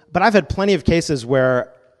 But I've had plenty of cases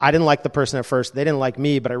where I didn't like the person at first, they didn't like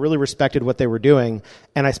me, but I really respected what they were doing,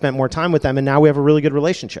 and I spent more time with them, and now we have a really good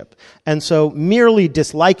relationship. And so merely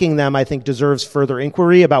disliking them, I think, deserves further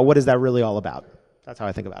inquiry about what is that really all about. That's how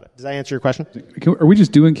I think about it. Does that answer your question? Are we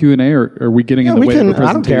just doing Q&A, or are we getting in the way of the presentation?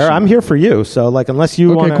 I don't care. I'm here for you. So, like, unless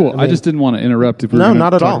you want to... Okay, cool. I just didn't want to interrupt if we were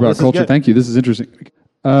going to talk about culture. Thank you. This is interesting.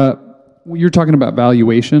 You're talking about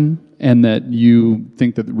valuation and that you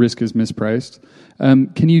think that the risk is mispriced.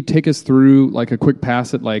 Can you take us through like a quick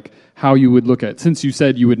pass at like how you would look at, since you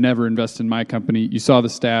said you would never invest in my company, you saw the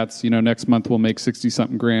stats, next month we'll make 60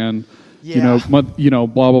 something grand, blah,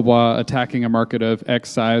 blah, blah, attacking a market of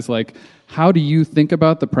X size. Like, how do you think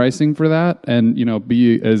about the pricing for that? And,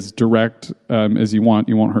 be as direct as you want.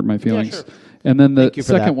 You won't hurt my feelings. Yeah, sure. And then the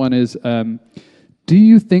second one is, do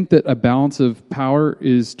you think that a balance of power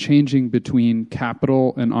is changing between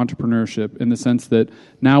capital and entrepreneurship, in the sense that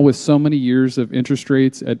now with so many years of interest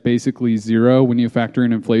rates at basically zero when you factor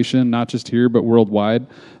in inflation, not just here but worldwide,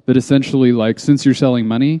 that essentially, like, since you're selling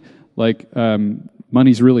money, like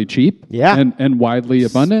money's really cheap Yeah. and widely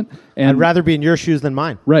abundant. And I'd rather be in your shoes than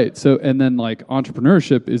mine. right. So, and then like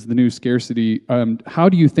entrepreneurship is the new scarcity. How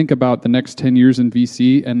do you think about the next 10 years in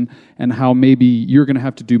VC and how maybe you're going to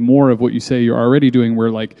have to do more of what you say you're already doing,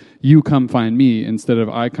 where like you come find me instead of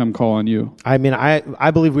I come call on you? I mean,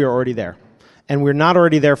 I believe we are already there. And we're not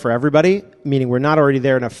already there for everybody, meaning we're not already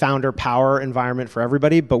there in a founder power environment for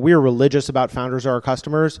everybody, but we are religious about founders are our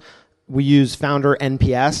customers. We use founder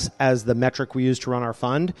NPS as the metric we use to run our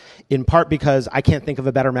fund, in part because I can't think of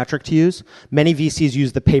a better metric to use. Many VCs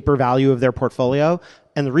use the paper value of their portfolio.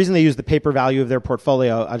 And the reason they use the paper value of their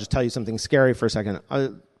portfolio, I'll just tell you something scary for a second.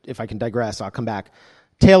 If I can digress, I'll come back.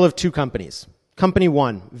 Tale of two companies. Company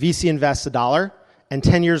one, VC invests $1, and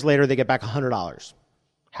 10 years later, they get back $100.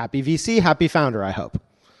 Happy VC, happy founder, I hope.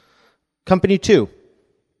 Company two,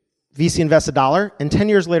 VC invests $1, and 10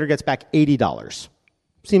 years later gets back $80.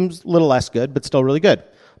 Seems a little less good, but still really good.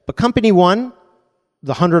 But company one,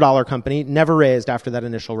 the $100 company, never raised after that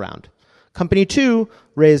initial round. Company two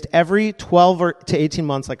raised every 12 to 18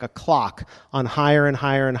 months like a clock on higher and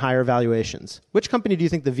higher and higher valuations. Which company do you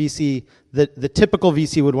think the VC, the typical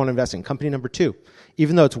VC would want to invest in? Company number two.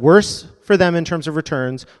 Even though it's worse for them in terms of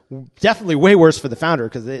returns, definitely way worse for the founder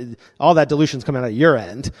because all that dilution's coming out of your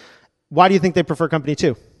end. Why do you think they prefer company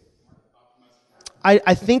two?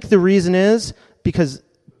 I think the reason is because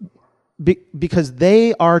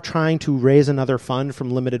they are trying to raise another fund from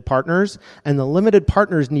limited partners, and the limited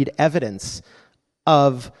partners need evidence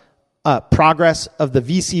of progress of the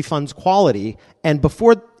VC fund's quality. And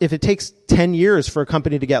if it takes 10 years for a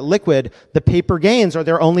company to get liquid, the paper gains are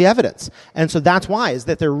their only evidence. And so that's why, is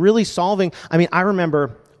that they're really solving. I mean, I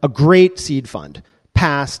remember a great seed fund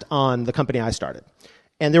passed on the company I started.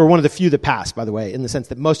 And they were one of the few that passed, by the way, in the sense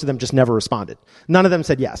that most of them just never responded. None of them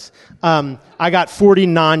said yes. I got 40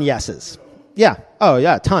 non-yeses. Yeah. Oh,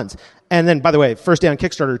 yeah, tons. And then, by the way, first day on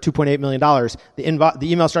Kickstarter, $2.8 million. The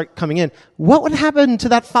emails start coming in. What would happen to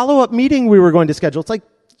that follow-up meeting we were going to schedule? It's like,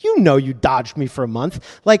 you dodged me for a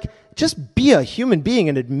month. Like, just be a human being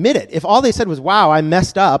and admit it. If all they said was, wow, I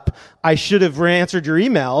messed up, I should have answered your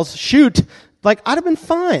emails, shoot, like, I'd have been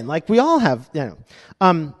fine. Like, we all have,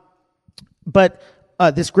 But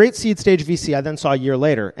this great seed stage VC I then saw a year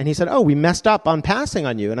later, and he said, oh, we messed up on passing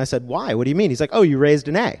on you. And I said, why? What do you mean? He's like, oh, you raised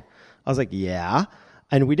an A. I was like, yeah.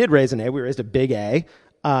 And we did raise an A. We raised a big A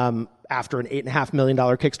after an $8.5 million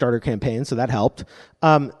Kickstarter campaign, so that helped.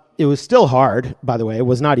 It was still hard, by the way. It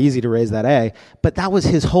was not easy to raise that A. But that was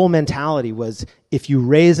his whole mentality was, if you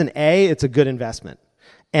raise an A, it's a good investment.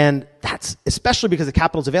 And that's especially because the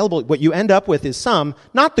capital's available. What you end up with is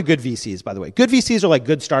not the good VCs, by the way. Good VCs are like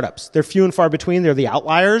good startups. They're few and far between. They're the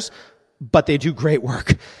outliers, but they do great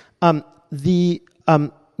work.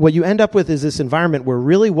 What you end up with is this environment where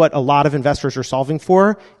really what a lot of investors are solving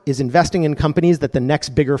for is investing in companies that the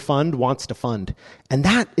next bigger fund wants to fund. And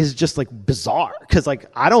that is just like bizarre because like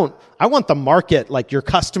I want the market, like your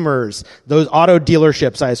customers, those auto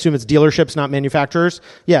dealerships, I assume it's dealerships, not manufacturers.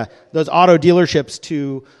 Yeah, those auto dealerships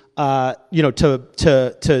to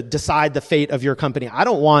decide the fate of your company. I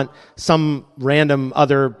don't want some random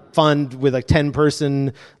other fund with a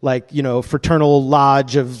 10-person, fraternal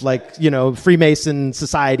lodge of Freemason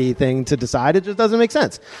society thing to decide. It just doesn't make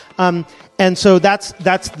sense. And so that's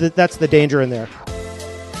the danger in there.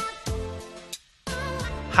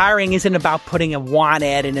 Hiring isn't about putting a want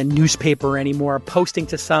ad in a newspaper anymore, posting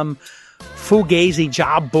to some fugazi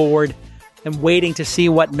job board and waiting to see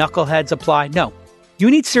what knuckleheads apply. No. You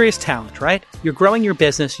need serious talent, right? You're growing your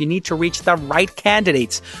business. You need to reach the right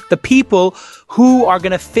candidates, the people who are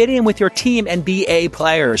going to fit in with your team and be A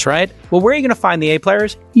players, right? Well, where are you going to find the A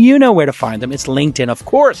players? You know where to find them. It's LinkedIn, of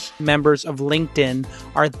course. Members of LinkedIn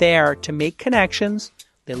are there to make connections.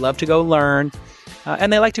 They love to go learn.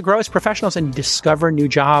 And they like to grow as professionals and discover new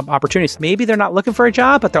job opportunities. Maybe they're not looking for a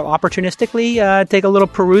job, but they'll opportunistically take a little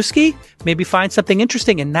perusky, maybe find something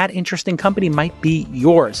interesting, and that interesting company might be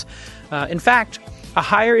yours. In fact, a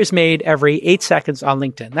hire is made every 8 seconds on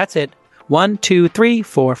LinkedIn. That's it. 1, 2, 3,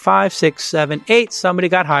 4, 5, 6, 7, 8. Somebody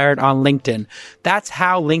got hired on LinkedIn. That's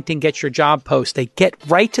how LinkedIn gets your job post. They get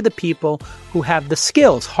right to the people who have the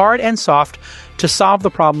skills, hard and soft, to solve the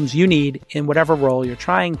problems you need in whatever role you're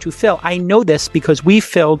trying to fill. I know this because we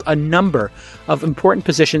filled a number of important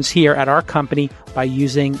positions here at our company by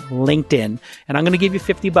using LinkedIn. And I'm going to give you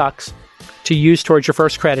 $50 to use towards your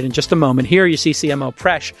first credit in just a moment. Here you see CMO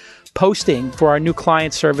Presh posting for our new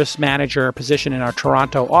client service manager position in our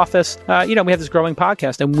Toronto office. We have this growing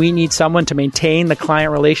podcast and we need someone to maintain the client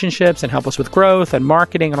relationships and help us with growth and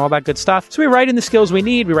marketing and all that good stuff. So we write in the skills we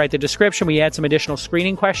need. We write the description. We add some additional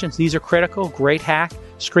screening questions. These are critical. Great hack.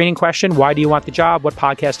 screening question. Why do you want the job? What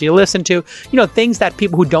podcast do you listen to? Things that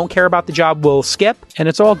people who don't care about the job will skip. And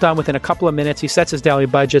it's all done within a couple of minutes. He sets his daily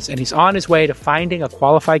budgets and he's on his way to finding a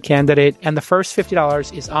qualified candidate. And the first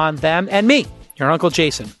 $50 is on them and me, your Uncle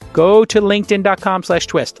Jason. Go to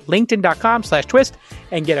linkedin.com/twist, linkedin.com/twist,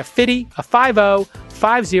 and get a 50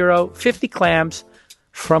 clams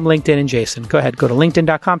from LinkedIn and Jason. Go ahead, go to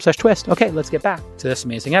linkedin.com/twist. Okay, let's get back to this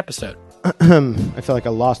amazing episode. I feel like I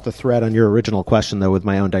lost the thread on your original question, though, with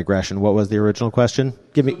my own digression. What was the original question?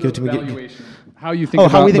 Give it to me. Valuation. How you think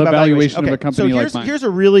about the valuation of a company like mine. Here's a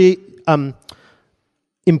really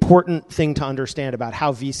important thing to understand about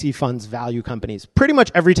how VC funds value companies. Pretty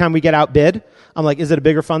much every time we get outbid, I'm like, is it a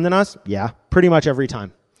bigger fund than us? Yeah, pretty much every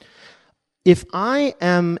time. If I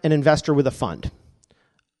am an investor with a fund,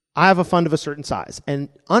 I have a fund of a certain size, and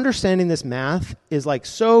understanding this math is like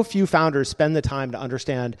so few founders spend the time to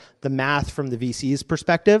understand the math from the VC's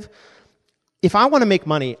perspective. If I want to make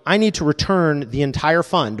money, I need to return the entire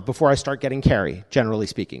fund before I start getting carry, generally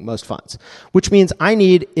speaking, most funds, which means I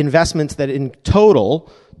need investments that in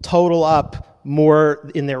total up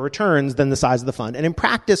more in their returns than the size of the fund. And in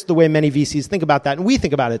practice, the way many VCs think about that, and we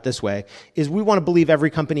think about it this way, is we want to believe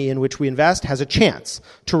every company in which we invest has a chance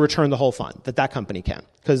to return the whole fund, that company can.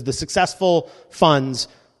 Because the successful funds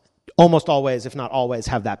almost always, if not always,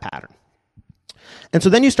 have that pattern. And so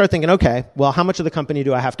then you start thinking, okay, well, how much of the company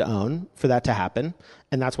do I have to own for that to happen?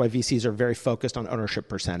 And that's why VCs are very focused on ownership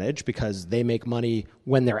percentage, because they make money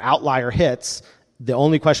when their outlier hits. The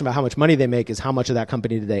only question about how much money they make is how much of that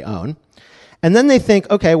company do they own? And then they think,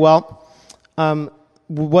 okay, well,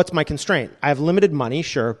 what's my constraint? I have limited money,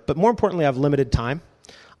 sure, but more importantly, I have limited time.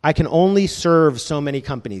 I can only serve so many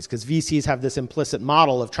companies because VCs have this implicit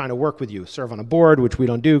model of trying to work with you, serve on a board, which we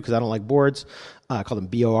don't do because I don't like boards. I call them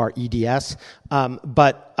BOREDS.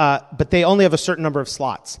 But they only have a certain number of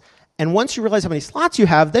slots. And once you realize how many slots you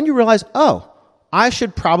have, then you realize, oh, I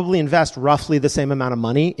should probably invest roughly the same amount of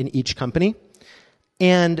money in each company.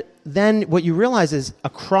 And then what you realize is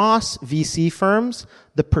across VC firms,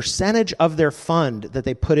 the percentage of their fund that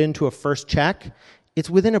they put into a first check, it's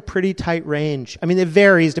within a pretty tight range. I mean, it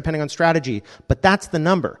varies depending on strategy, but that's the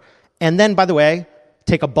number. And then, by the way,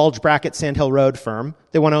 take a bulge bracket Sand Hill Road firm.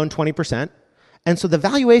 They want to own 20%. And so the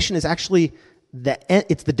valuation is actually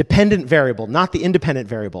it's the dependent variable, not the independent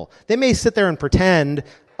variable. They may sit there and pretend,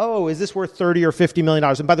 oh, is this worth $30 or $50 million?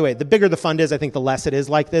 And by the way, the bigger the fund is, I think the less it is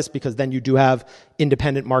like this, because then you do have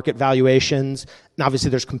independent market valuations. And obviously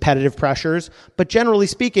there's competitive pressures. But generally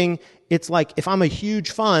speaking, it's like if I'm a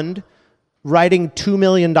huge fund writing $2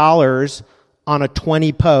 million on a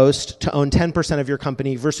 20 post to own 10% of your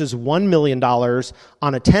company versus $1 million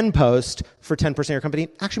on a 10 post for 10% of your company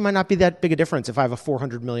actually might not be that big a difference if I have a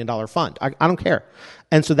 $400 million fund. I don't care.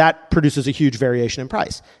 And so that produces a huge variation in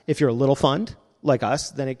price. If you're a little fund like us,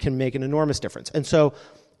 then it can make an enormous difference. And so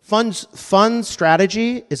fund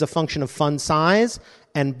strategy is a function of fund size,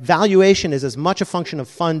 and valuation is as much a function of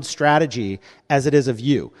fund strategy as it is of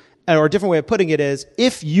you. Or a different way of putting it is,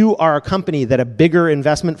 if you are a company that a bigger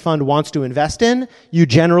investment fund wants to invest in, you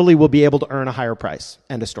generally will be able to earn a higher price.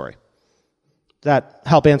 End of story. Does that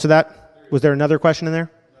help answer that? Was there another question in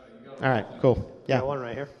there? All right, cool. Yeah. Got one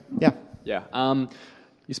right here. Yeah. Yeah.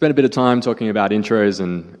 You spent a bit of time talking about intros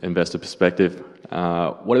and investor perspective.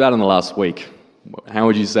 What about in the last week? How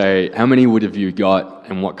would you say, how many would have you got,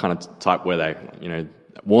 and what kind of type were they?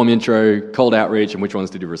 Warm intro, cold outreach, and which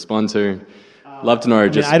ones did you respond to? Love to know.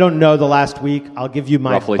 I don't know the last week. I'll give you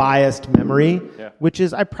my roughly biased memory, which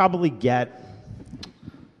is I probably get,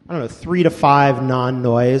 3 to 5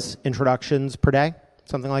 non-noise introductions per day,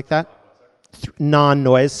 something like that.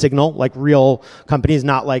 Non-noise signal, like real companies,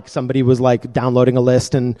 not like somebody was like downloading a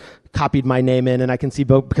list and copied my name in, and I can see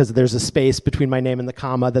both because there's a space between my name and the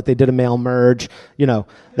comma that they did a mail merge,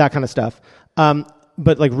 that kind of stuff.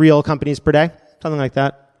 But like real companies per day, something like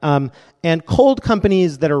that. And cold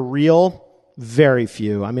companies that are real, very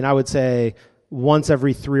few. I mean, I would say once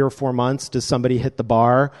every 3 or 4 months does somebody hit the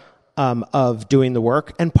bar of doing the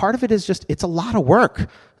work. And part of it is just, it's a lot of work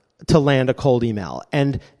to land a cold email.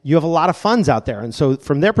 And you have a lot of funds out there. And so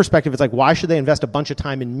from their perspective, it's like, why should they invest a bunch of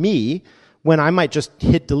time in me when I might just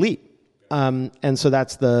hit delete? And so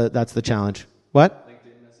that's the challenge. What?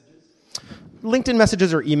 LinkedIn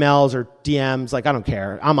messages or emails or DMs, I don't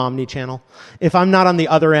care. I'm omni-channel. If I'm not on the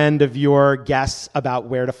other end of your guess about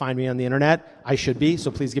where to find me on the internet, I should be,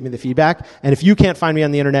 so please give me the feedback. And if you can't find me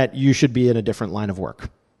on the internet, you should be in a different line of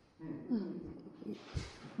work.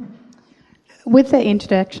 With the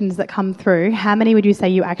introductions that come through, how many would you say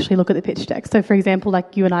you actually look at the pitch deck? So, for example,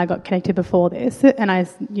 like you and I got connected before this, and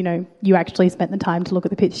you actually spent the time to look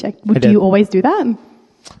at the pitch deck. Do you always do that?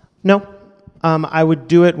 No. I would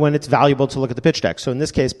do it when it's valuable to look at the pitch deck. So in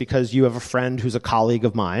this case, because you have a friend who's a colleague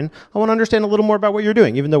of mine, I want to understand a little more about what you're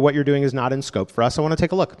doing. Even though what you're doing is not in scope for us, I want to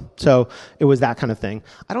take a look. So it was that kind of thing.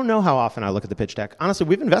 I don't know how often I look at the pitch deck. Honestly,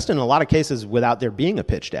 we've invested in a lot of cases without there being a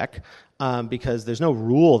pitch deck, because there's no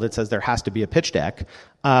rule that says there has to be a pitch deck.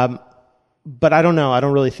 But I don't know. I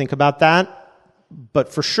don't really think about that.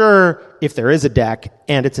 But for sure, if there is a deck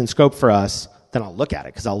and it's in scope for us, then I'll look at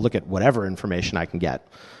it, because I'll look at whatever information I can get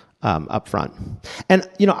up front. And,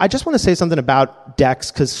 I just want to say something about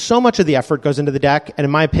decks, because so much of the effort goes into the deck, and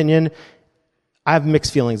in my opinion, I have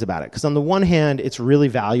mixed feelings about it. Because on the one hand, it's really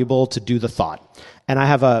valuable to do the thought. And I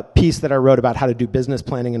have a piece that I wrote about how to do business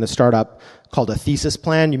planning in a startup called a thesis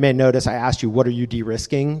plan. You may notice I asked you, what are you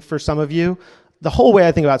de-risking for some of you? The whole way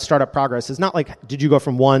I think about startup progress is not like, did you go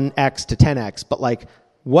from 1x to 10x, but like,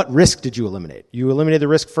 what risk did you eliminate? You eliminated the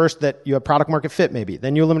risk first that you have product market fit, maybe.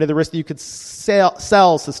 Then you eliminated the risk that you could sell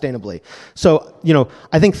sustainably. So,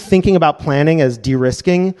 I think thinking about planning as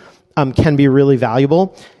de-risking can be really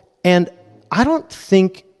valuable. And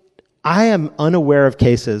I am unaware of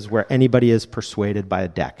cases where anybody is persuaded by a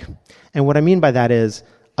deck. And what I mean by that is,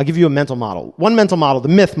 I'll give you a mental model. One mental model, the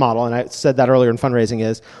myth model, and I said that earlier in fundraising,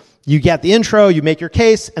 is you get the intro, you make your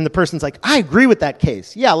case, and the person's like, I agree with that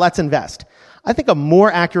case. Yeah, let's invest. I think a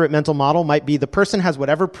more accurate mental model might be the person has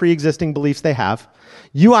whatever pre-existing beliefs they have.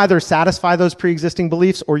 You either satisfy those pre-existing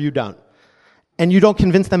beliefs or you don't. And you don't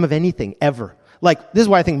convince them of anything, ever. Like, this is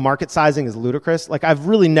why I think market sizing is ludicrous. Like, I've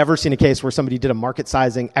really never seen a case where somebody did a market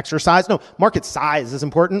sizing exercise. No, market size is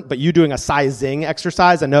important, but you doing a sizing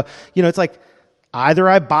exercise, I know, it's like, either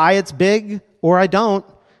I buy it's big or I don't.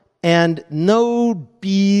 And no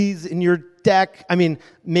B's in your deck. I mean,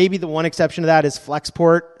 maybe the one exception to that is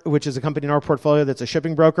Flexport, which is a company in our portfolio that's a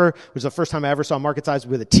shipping broker. It was the first time I ever saw market size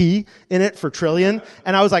with a T in it for trillion.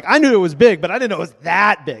 And I was like, I knew it was big, but I didn't know it was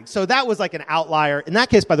that big. So that was like an outlier. In that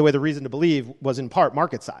case, by the way, the reason to believe was in part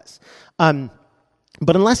market size.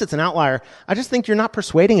 But unless it's an outlier, I just think you're not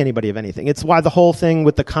persuading anybody of anything. It's why the whole thing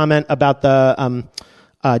with the comment about the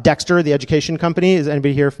Dexter, the education company. Is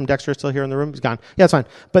anybody here from Dexter still here in the room? He's gone. Yeah, it's fine.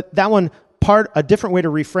 But that one, a different way to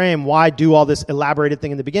reframe why do all this elaborated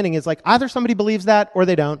thing in the beginning is like either somebody believes that or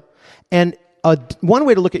they don't. And one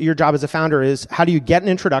way to look at your job as a founder is how do you get an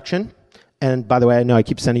introduction? And by the way, I know I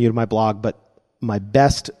keep sending you to my blog, but my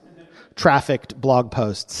best trafficked blog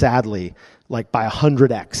post, sadly, like by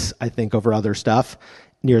 100x, I think, over other stuff,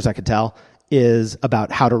 near as I could tell, is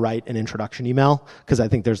about how to write an introduction email, because I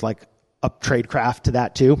think there's like a tradecraft to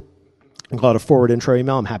that too. I call it a forward intro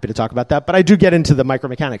email. I'm happy to talk about that, but I do get into the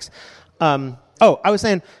micromechanics. I was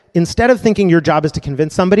saying, instead of thinking your job is to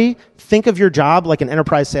convince somebody, think of your job like an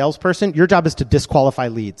enterprise salesperson. Your job is to disqualify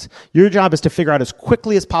leads. Your job is to figure out as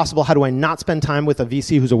quickly as possible, how do I not spend time with a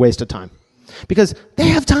VC who's a waste of time? Because they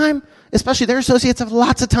have time, especially their associates have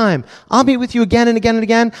lots of time. I'll meet with you again and again and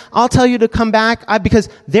again. I'll tell you to come back because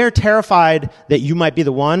they're terrified that you might be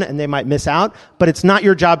the one and they might miss out, but it's not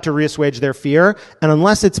your job to reassuage their fear. And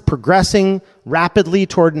unless it's progressing rapidly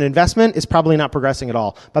toward an investment, it's probably not progressing at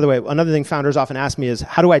all. By the way, another thing founders often ask me is,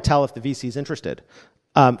 how do I tell if the VC is interested?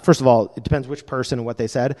 First of all, it depends which person and what they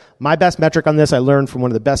said. My best metric on this I learned from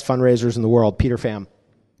one of the best fundraisers in the world, Peter Pham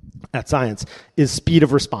at Science, is speed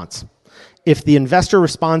of response. If the investor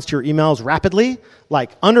responds to your emails rapidly, like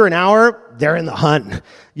under an hour, they're in the hunt.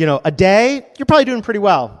 A day, you're probably doing pretty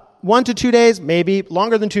well. 1 to 2 days, maybe.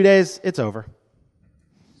 Longer than 2 days, it's over.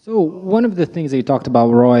 So one of the things that you talked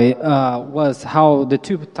about, Roy, was how the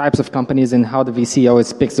two types of companies and how the VC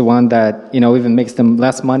always picks the one that, even makes them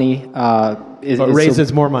less money.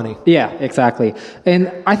 Raises more money. Yeah, exactly.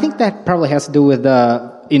 And I think that probably has to do with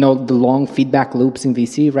the long feedback loops in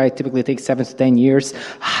VC, right? Typically it takes 7 to 10 years.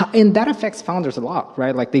 And that affects founders a lot,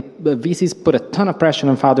 right? Like the VCs put a ton of pressure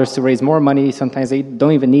on founders to raise more money. Sometimes they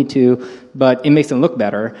don't even need to, but it makes them look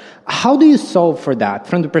better. How do you solve for that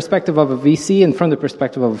from the perspective of a VC and from the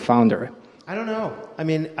perspective of a founder? I don't know. I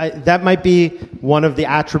mean, that might be one of the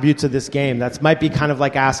attributes of this game. That might be kind of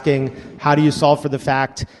like asking, how do you solve for the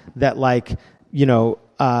fact that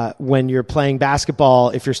when you're playing basketball,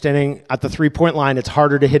 if you're standing at the 3-point line, it's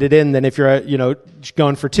harder to hit it in than if you're,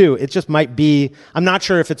 going for 2. It just might be, I'm not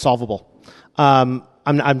sure if it's solvable. I'm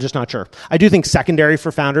just not sure. I do think secondary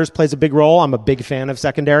for founders plays a big role. I'm a big fan of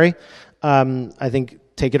secondary. I think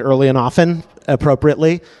take it early and often,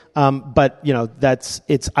 appropriately. But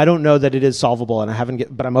I don't know that it is solvable, and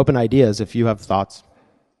but I'm open to ideas if you have thoughts.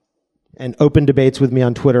 And open debates with me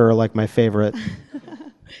on Twitter are like my favorite.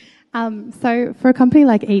 So for a company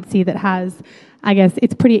like Eatsy that has I guess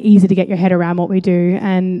it's pretty easy to get your head around what we do.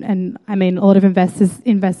 And I mean, a lot of investors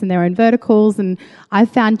invest in their own verticals, and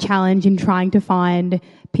I've found challenge in trying to find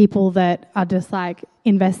people that are just like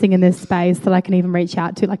investing in this space that I can even reach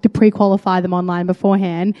out to, like to pre-qualify them online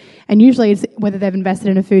beforehand. And usually it's whether they've invested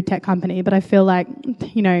in a food tech company, but I feel like,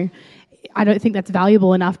 you know, I don't think that's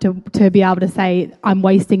valuable enough to be able to say, I'm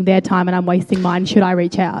wasting their time and I'm wasting mine. Should I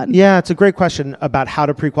reach out? Yeah, it's a great question about how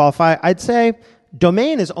to pre-qualify. I'd say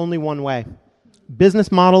domain is only one way.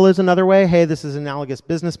 Business model is another way. Hey, this is an analogous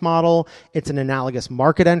business model. It's an analogous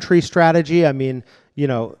market entry strategy. I mean, you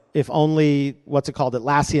know, if only,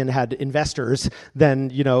 Atlassian had investors, then,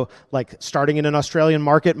 you know, like starting in an Australian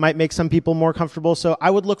market might make some people more comfortable. So I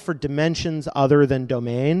would look for dimensions other than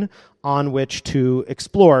domain on which to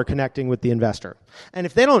explore connecting with the investor. And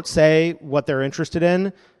if they don't say what they're interested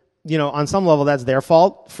in, you know, on some level, that's their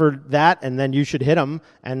fault for that. And then you should hit them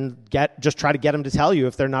and just try to get them to tell you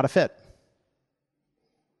if they're not a fit.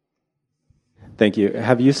 Thank you.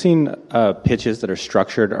 Have you seen pitches that are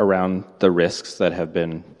structured around the risks that have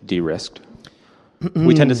been de-risked?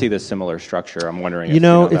 We tend to see this similar structure. I'm wondering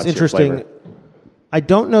if, it's interesting. I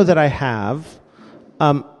don't know that I have,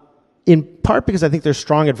 in part because I think there's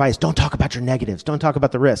strong advice. Don't talk about your negatives. Don't talk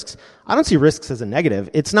about the risks. I don't see risks as a negative.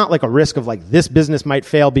 It's not like a risk of like this business might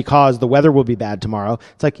fail because the weather will be bad tomorrow.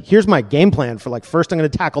 It's like, here's my game plan for like, first I'm going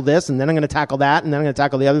to tackle this, and then I'm going to tackle that, and then I'm going to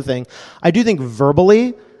tackle the other thing. I do think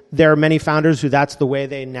verbally, there are many founders who that's the way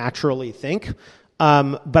they naturally think.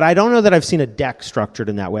 But I don't know that I've seen a deck structured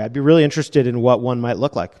in that way. I'd be really interested in what one might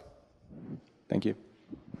look like. Thank you.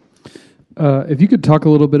 If you could talk a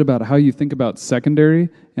little bit about how you think about secondary,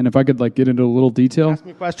 and if I could like get into a little detail. Ask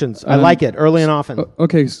me questions. I like it, early and often.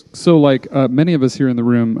 Okay, so like many of us here in the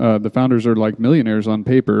room, the founders are like millionaires on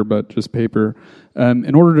paper, but just paper.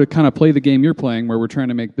 In order to kind of play the game you're playing, where we're trying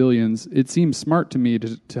to make billions, it seems smart to me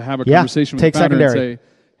to have a conversation with the founder secondary. And say,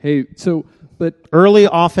 hey, but early,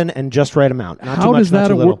 often, and just right amount. Not how too much, does that not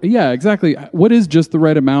too little. Yeah, exactly. What is just the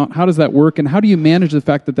right amount? How does that work? And how do you manage the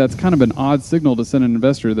fact that that's kind of an odd signal to send an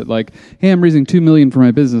investor that like, hey, I'm raising $2 million for my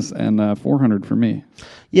business and $400 for me?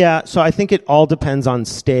 Yeah, so I think it all depends on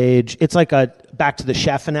stage. It's like back to the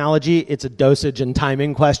chef analogy, it's a dosage and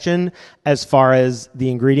timing question as far as the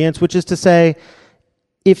ingredients, which is to say,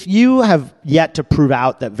 if you have yet to prove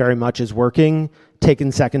out that very much is working,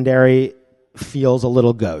 taking secondary feels a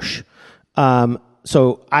little gauche.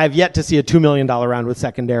 So I've yet to see a $2 million round with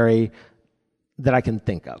secondary that I can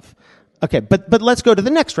think of. Okay, but let's go to the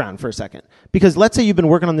next round for a second. Because let's say you've been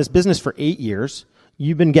working on this business for 8 years.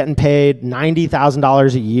 You've been getting paid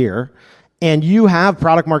 $90,000 a year. And you have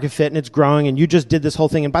product market fit and it's growing and you just did this whole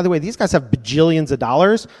thing. And by the way, these guys have bajillions of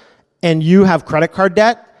dollars and you have credit card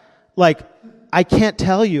debt. Like, I can't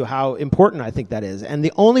tell you how important I think that is. And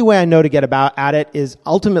the only way I know to get at it is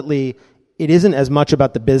ultimately it isn't as much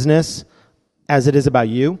about the business as it is about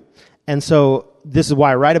you. And so this is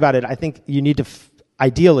why I write about it. I think you need to,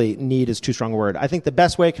 ideally, need is too strong a word. I think the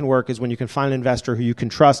best way it can work is when you can find an investor who you can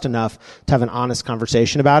trust enough to have an honest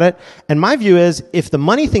conversation about it. And my view is if the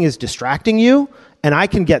money thing is distracting you, and I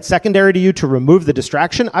can get secondary to you to remove the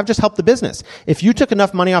distraction, I've just helped the business. If you took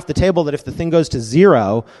enough money off the table that if the thing goes to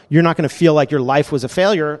zero, you're not going to feel like your life was a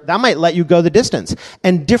failure, that might let you go the distance.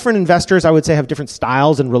 And different investors, I would say, have different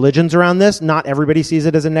styles and religions around this. Not everybody sees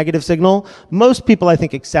it as a negative signal. Most people, I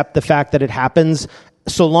think, accept the fact that it happens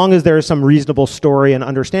so long as there is some reasonable story and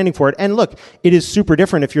understanding for it. And look, it is super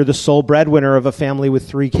different if you're the sole breadwinner of a family with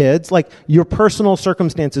 3 kids. Like, your personal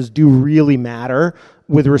circumstances do really matter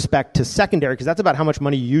with respect to secondary, because that's about how much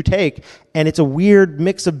money you take. And it's a weird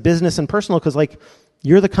mix of business and personal because, like,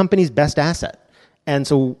 you're the company's best asset. And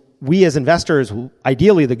so we as investors,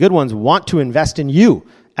 ideally the good ones, want to invest in you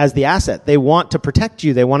as the asset. They want to protect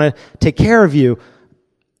you. They want to take care of you,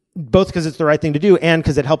 both because it's the right thing to do and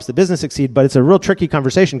because it helps the business succeed. But it's a real tricky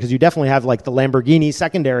conversation because you definitely have like the Lamborghini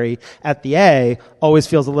secondary at the A always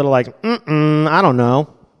feels a little like, I don't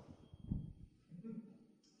know.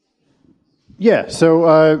 Yeah, so,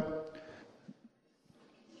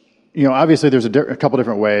 obviously there's a couple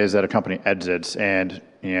different ways that a company exits, and,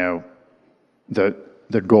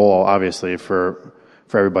 the goal, obviously, for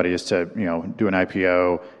everybody is to, do an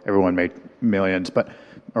IPO, everyone make millions,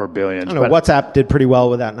 or billions. I don't know, WhatsApp did pretty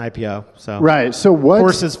well without an IPO. So right, so what...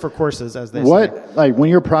 Horses for courses, as they say. Like,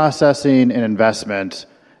 when you're processing an investment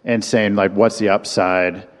and saying, like, what's the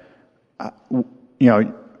upside,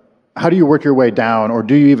 how do you work your way down, or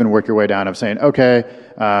do you even work your way down of saying, okay,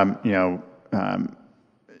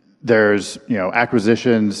 there's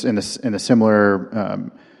acquisitions in a similar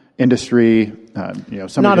industry?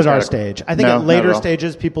 Not at our stage. I think at later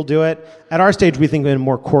stages, people do it. At our stage, we think in a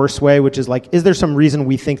more coarse way, which is like, is there some reason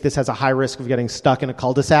we think this has a high risk of getting stuck in a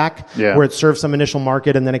cul-de-sac where it serves some initial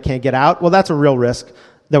market and then it can't get out? Well, that's a real risk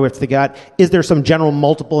that we have to think about. Is there some general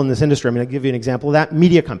multiple in this industry? I mean, I'll give you an example of that.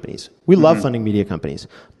 Media companies. We love funding media companies,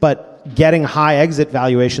 but getting high exit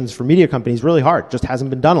valuations for media companies is really hard. Just hasn't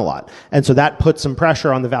been done a lot. And so that puts some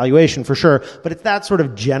pressure on the valuation for sure. But it's that sort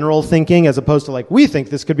of general thinking as opposed to like, we think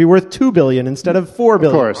this could be worth $2 billion instead of $4 billion.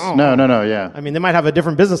 Of course. Oh. No, yeah. I mean, they might have a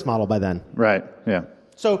different business model by then. Right, yeah.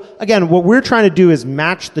 So again, what we're trying to do is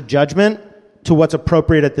match the judgment to what's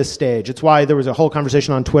appropriate at this stage. It's why there was a whole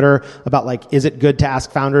conversation on Twitter about like, is it good to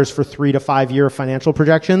ask founders for 3 to 5 year financial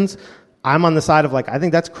projections? I'm on the side of like, I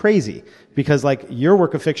think that's crazy because like your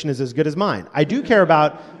work of fiction is as good as mine. I do care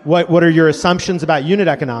about what are your assumptions about unit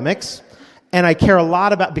economics. And I care a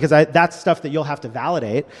lot about, because that's stuff that you'll have to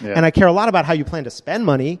validate. Yeah. And I care a lot about how you plan to spend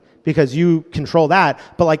money because you control that.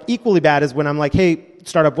 But like equally bad is when I'm like, hey,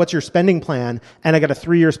 startup, what's your spending plan? And I got a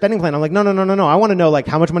 3-year spending plan. I'm like, no. I want to know like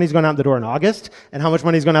how much money's going out the door in August and how much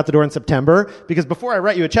money's going out the door in September. Because before I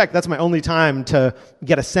write you a check, that's my only time to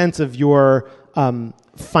get a sense of your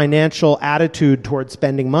financial attitude towards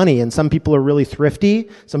spending money. And some people are really thrifty.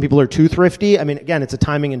 Some people are too thrifty. I mean, again, it's a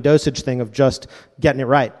timing and dosage thing of just getting it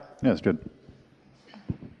right. Yeah, that's good.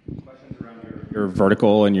 Your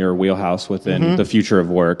vertical and your wheelhouse within the future of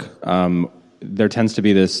work. There tends to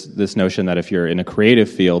be this notion that if you're in a creative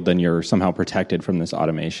field, then you're somehow protected from this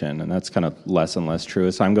automation, and that's kind of less and less true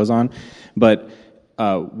as time goes on. But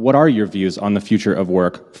what are your views on the future of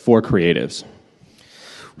work for creatives?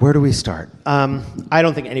 Where do we start? I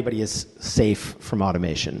don't think anybody is safe from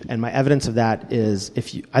automation, and my evidence of that is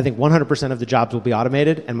I think 100% of the jobs will be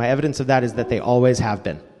automated, and my evidence of that is that they always have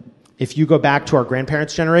been. If you go back to our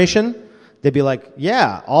grandparents' generation, they'd be like,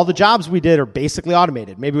 yeah, all the jobs we did are basically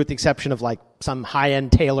automated, maybe with the exception of like some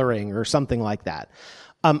high-end tailoring or something like that.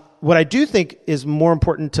 What I do think is more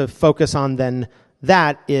important to focus on than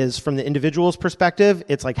that is from the individual's perspective.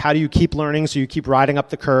 It's like, how do you keep learning so you keep riding up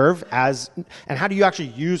the curve and how do you actually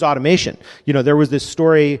use automation? There was this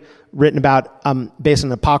story written about, based on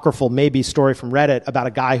an apocryphal maybe story from Reddit about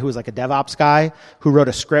a guy who was like a DevOps guy who wrote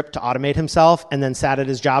a script to automate himself and then sat at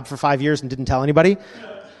his job for 5 years and didn't tell anybody.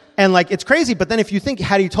 And like, it's crazy. But then if you think,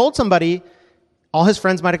 had he told somebody, all his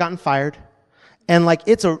friends might have gotten fired. And like,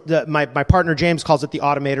 my partner James calls it the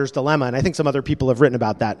automator's dilemma. And I think some other people have written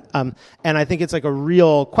about that. And I think it's like a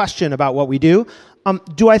real question about what we do.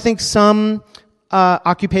 Do I think some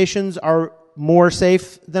occupations are more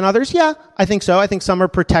safe than others? Yeah, I think so. I think some are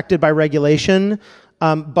protected by regulation.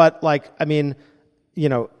 But like, I mean,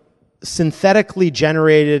 synthetically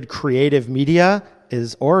generated creative media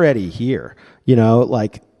is already here.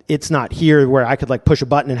 Like, it's not here where I could like push a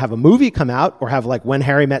button and have a movie come out or have like When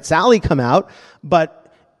Harry Met Sally come out.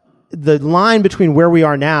 But the line between where we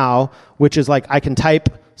are now, which is like I can type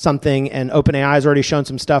something and OpenAI has already shown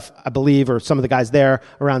some stuff, I believe, or some of the guys there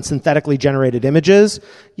around synthetically generated images,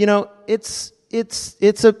 it's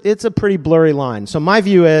a pretty blurry line. So my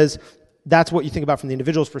view is that's what you think about from the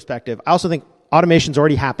individual's perspective. I also think automation's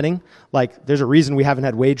already happening. Like, there's a reason we haven't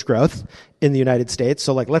had wage growth in the United States.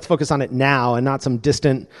 So, like, let's focus on it now and not some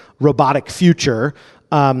distant robotic future.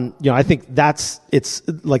 I think it's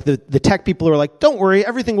like the tech people are like, don't worry,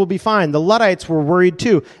 everything will be fine. The Luddites were worried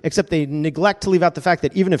too, except they neglect to leave out the fact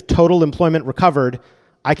that even if total employment recovered,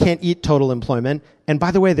 I can't eat total employment. And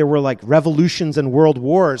by the way, there were like revolutions and world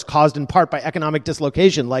wars caused in part by economic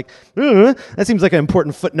dislocation. Like, that seems like an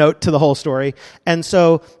important footnote to the whole story. And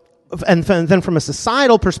so, and then from a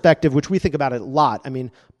societal perspective, which we think about it a lot, I mean,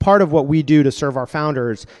 part of what we do to serve our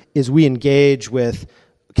founders is we engage with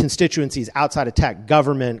constituencies outside of tech,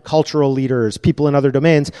 government, cultural leaders, people in other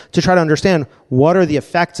domains to try to understand what are the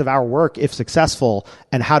effects of our work if successful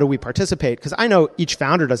and how do we participate? Because I know each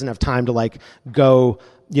founder doesn't have time to like go,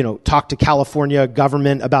 talk to California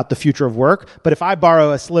government about the future of work. But if I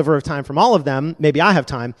borrow a sliver of time from all of them, maybe I have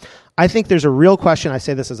time. I think there's a real question, I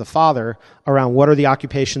say this as a father, around what are the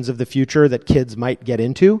occupations of the future that kids might get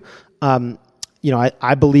into.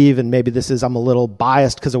 I believe, and maybe I'm a little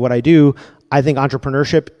biased because of what I do, I think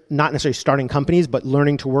entrepreneurship, not necessarily starting companies, but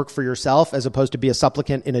learning to work for yourself as opposed to be a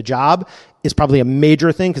supplicant in a job is probably a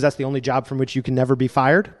major thing because that's the only job from which you can never be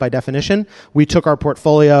fired by definition. We took our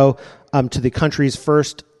portfolio to the country's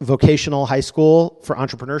first vocational high school for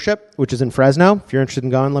entrepreneurship, which is in Fresno. If you're interested in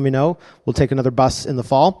going, let me know. We'll take another bus in the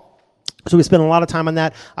fall. So we spent a lot of time on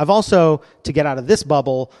that. I've also, to get out of this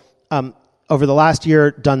bubble, over the last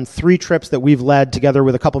year, done 3 trips that we've led together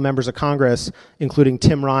with a couple members of Congress, including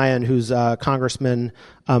Tim Ryan, who's a congressman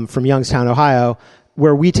from Youngstown, Ohio,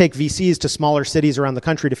 where we take VCs to smaller cities around the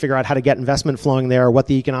country to figure out how to get investment flowing there, what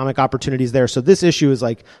the economic opportunities there. So this issue is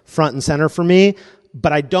like front and center for me,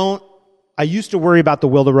 but I used to worry about the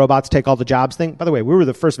will the robots take all the jobs thing. By the way, we were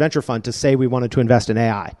the first venture fund to say we wanted to invest in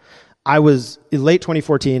AI. I was in late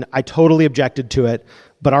 2014. I totally objected to it,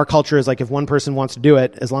 but our culture is like, if one person wants to do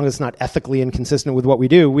it, as long as it's not ethically inconsistent with what we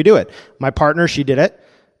do it. My partner, she did it.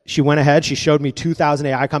 She went ahead, she showed me 2,000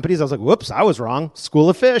 AI companies. I was like, whoops, I was wrong. School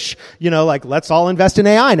of fish. Like, let's all invest in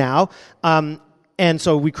AI now. And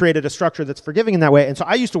so we created a structure that's forgiving in that way. And so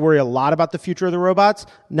I used to worry a lot about the future of the robots.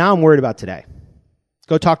 Now I'm worried about today.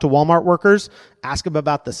 Go talk to Walmart workers, ask them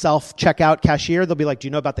about the self-checkout cashier. They'll be like, do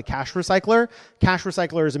you know about the cash recycler? Cash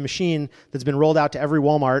recycler is a machine that's been rolled out to every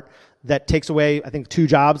Walmart that takes away, I think, 2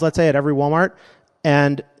 jobs, let's say, at every Walmart.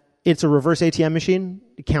 And it's a reverse ATM machine.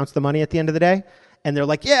 It counts the money at the end of the day. And they're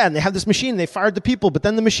like, yeah, and they have this machine, they fired the people, but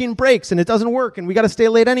then the machine breaks and it doesn't work and we got to stay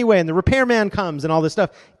late anyway and the repairman comes and all this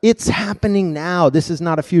stuff. It's happening now. This is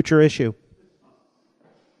not a future issue.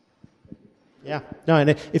 Yeah. No,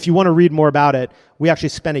 and if you want to read more about it, we actually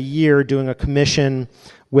spent a year doing a commission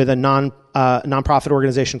with a nonprofit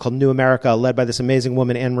organization called New America, led by this amazing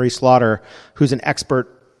woman, Anne Marie Slaughter, who's an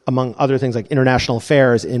expert, among other things, like international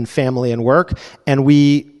affairs in family and work. And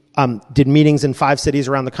we did meetings in 5 cities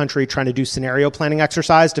around the country trying to do scenario planning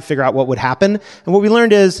exercise to figure out what would happen. And what we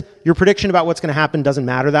learned is your prediction about what's going to happen doesn't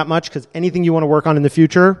matter that much, because anything you want to work on in the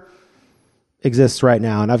future exists right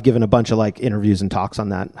now. And I've given a bunch of interviews and talks on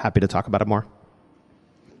that. Happy to talk about it more.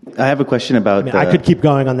 I have a question about... I could keep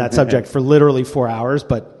going on that subject for literally 4 hours,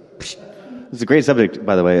 but... It's a great subject,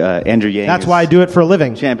 by the way. Andrew Yang. That's why I do it for a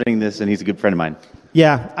living. Championing this, and he's a good friend of mine.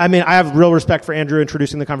 Yeah, I have real respect for Andrew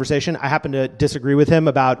introducing the conversation. I happen to disagree with him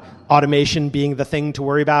about automation being the thing to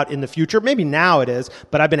worry about in the future. Maybe now it is,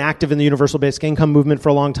 but I've been active in the universal basic income movement for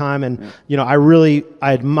a long time, and I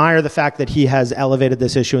admire the fact that he has elevated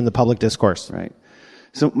this issue in the public discourse. Right.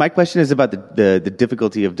 So my question is about the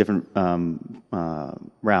difficulty of different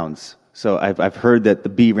rounds. So I've heard that the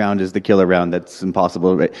B round is the killer round. That's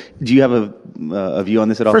impossible. Right? Do you have a view on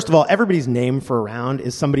this at all? First of all, everybody's name for a round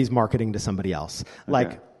is somebody's marketing to somebody else.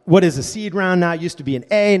 Okay. What is a seed round now? It used to be an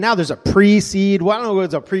A. Now there's a pre-seed. Well, I don't know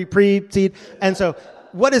what's a pre-seed. And so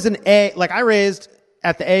what is an A? I raised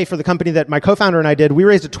at the A for the company that my co-founder and I did, we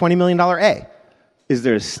raised a $20 million A. Is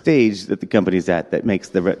there a stage that the company's at that makes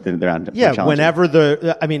the round more challenging? Whenever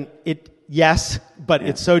yes, but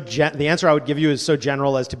it's so the answer I would give you is so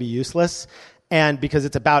general as to be useless. And because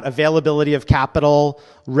it's about availability of capital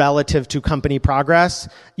relative to company progress,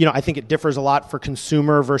 I think it differs a lot for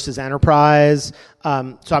consumer versus enterprise.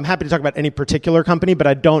 So I'm happy to talk about any particular company, but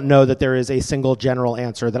I don't know that there is a single general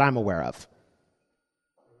answer that I'm aware of.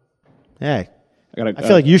 Hey, I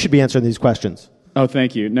feel like you should be answering these questions. Oh,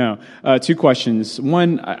 thank you. No. 2 questions.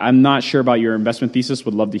 One, I'm not sure about your investment thesis.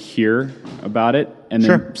 Would love to hear about it. And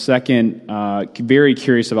then second, very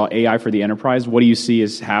curious about AI for the enterprise. What do you see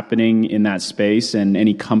is happening in that space, and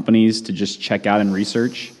any companies to just check out and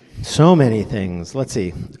research? So many things. Let's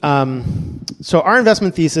see. So our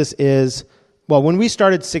investment thesis is, when we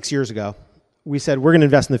started 6 years ago, we said we're going to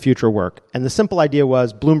invest in the future of work. And the simple idea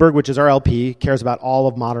was Bloomberg, which is our LP, cares about all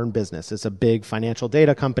of modern business. It's a big financial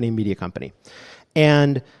data company, media company.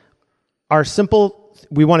 And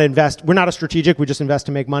we want to invest. We're not a strategic. We just invest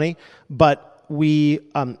to make money. But we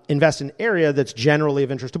invest in an area that's generally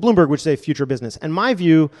of interest to Bloomberg, which is a future business. And my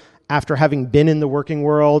view, after having been in the working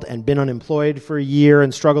world and been unemployed for a year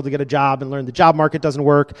and struggled to get a job and learned the job market doesn't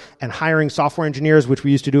work, and hiring software engineers, which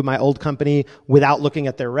we used to do at my old company without looking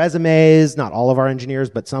at their resumes, not all of our engineers,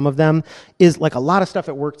 but some of them, is a lot of stuff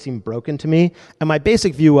at work seemed broken to me. And my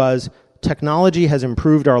basic view was, technology has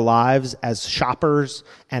improved our lives as shoppers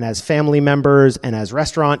and as family members and as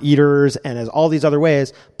restaurant eaters and as all these other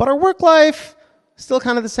ways, but our work life still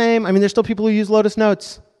kind of the same. There's still people who use Lotus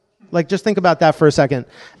Notes. Just think about that for a second.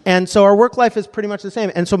 And so our work life is pretty much the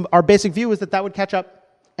same. And so our basic view is that would catch up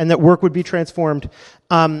and that work would be transformed.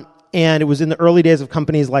 And it was in the early days of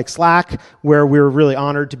companies like Slack, where we were really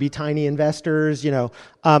honored to be tiny investors,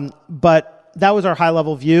 but that was our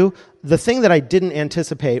high-level view. The thing that I didn't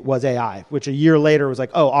anticipate was AI, which a year later was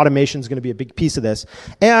automation is going to be a big piece of this.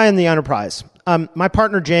 AI in the enterprise. My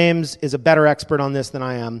partner, James, is a better expert on this than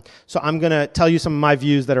I am. So I'm going to tell you some of my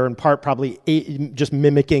views that are in part probably just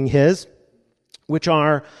mimicking his, which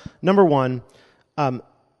are, number one,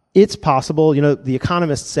 it's possible, the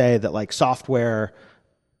economists say that software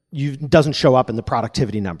doesn't show up in the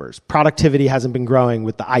productivity numbers. Productivity hasn't been growing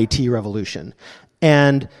with the IT revolution.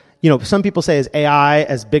 And some people say, is AI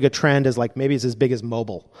as big a trend as maybe it's as big as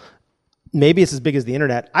mobile? maybe it's as big as the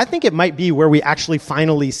internet. I think it might be where we actually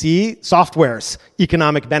finally see software's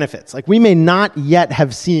economic benefits. Like, we may not yet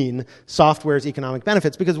have seen software's economic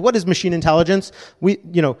benefits, because what is machine intelligence?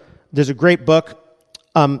 There's a great book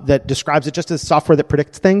that describes it just as software that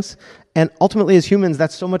predicts things. And ultimately, as humans,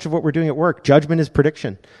 that's so much of what we're doing at work. Judgment is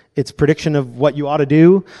prediction. It's prediction of what you ought to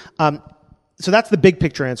do. So that's the big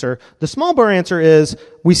picture answer. The small bar answer is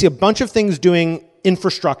we see a bunch of things doing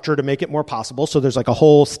infrastructure to make it more possible. So there's like a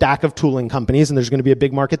whole stack of tooling companies, and there's going to be a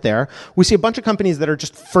big market there. We see a bunch of companies that are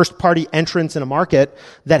just first-party entrants in a market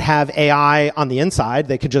that have AI on the inside.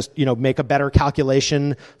 They could just, make a better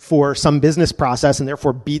calculation for some business process and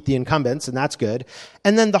therefore beat the incumbents, and that's good.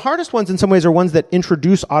 And then the hardest ones in some ways are ones that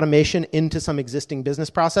introduce automation into some existing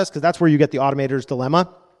business process, because that's where you get the automator's dilemma.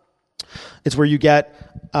 It's where you get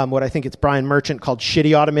what I think it's Brian Merchant called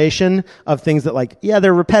shitty automation of things that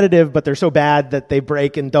they're repetitive, but they're so bad that they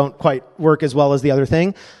break and don't quite work as well as the other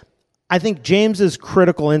thing. I think James's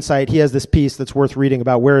critical insight, he has this piece that's worth reading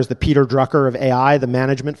about where is the Peter Drucker of AI, the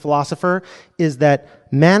management philosopher, is that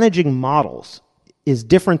managing models is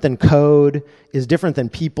different than code, is different than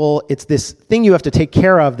people. It's this thing you have to take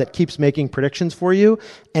care of that keeps making predictions for you.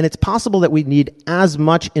 And it's possible that we need as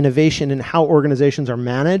much innovation in how organizations are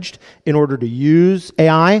managed in order to use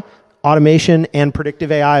AI, automation, and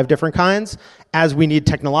predictive AI of different kinds, as we need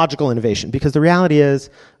technological innovation. Because the reality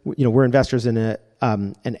is, we're investors in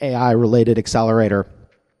an AI-related accelerator.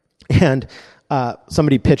 And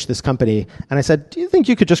somebody pitched this company, and I said, do you think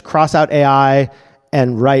you could just cross out AI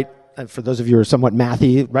and write, for those of you who are somewhat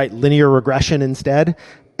mathy, write linear regression instead?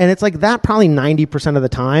 And it's like that probably 90% of the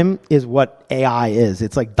time is what AI is.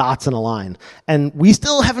 It's like dots in a line. And we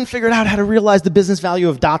still haven't figured out how to realize the business value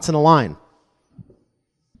of dots in a line.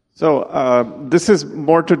 So this is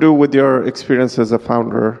more to do with your experience as a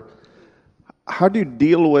founder. How do you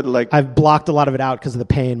deal with I've blocked a lot of it out because of the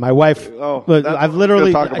pain. My wife, I've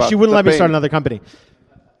literally, she wouldn't let me start another company.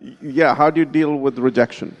 Yeah, how do you deal with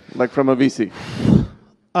rejection, from a VC?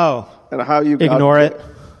 Oh. And how you ignore it.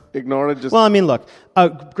 Ignore it? Well, look, a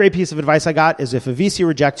great piece of advice I got is if a VC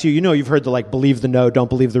rejects you, you've heard the believe the no, don't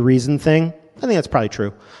believe the reason thing. I think that's probably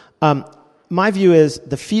true. My view is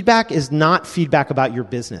the feedback is not feedback about your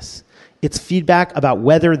business. It's feedback about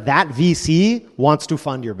whether that VC wants to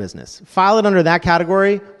fund your business. File it under that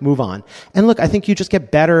category, move on. And look, I think you just get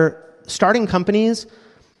better. Starting companies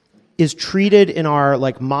is treated in our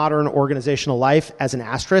modern organizational life as an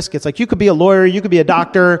asterisk. It's you could be a lawyer, you could be a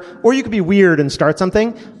doctor, or you could be weird and start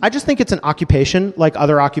something. I just think it's an occupation like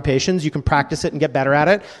other occupations. You can practice it and get better at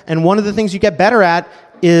it. And one of the things you get better at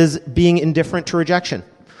is being indifferent to rejection.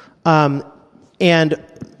 And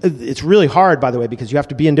it's really hard, by the way, because you have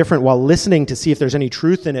to be indifferent while listening to see if there's any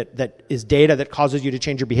truth in it that is data that causes you to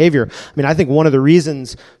change your behavior. I think one of the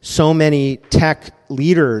reasons so many tech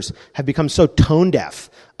leaders have become so tone deaf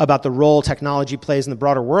about the role technology plays in the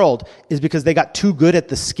broader world is because they got too good at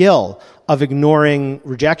the skill of ignoring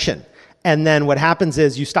rejection. And then what happens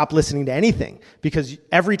is you stop listening to anything, because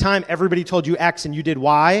every time everybody told you X and you did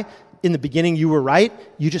Y, in the beginning you were right,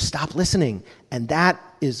 you just stop listening. And that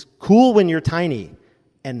is cool when you're tiny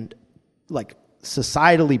and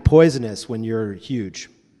societally poisonous when you're huge.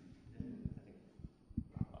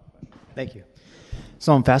 Thank you.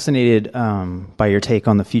 So I'm fascinated by your take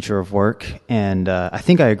on the future of work, and I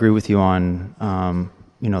think I agree with you on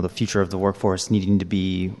the future of the workforce needing to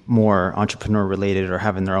be more entrepreneur related or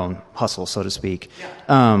having their own hustle, so to speak.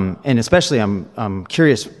 And especially, I'm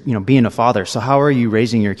curious, being a father. So how are you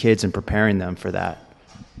raising your kids and preparing them for that?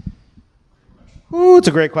 Ooh, it's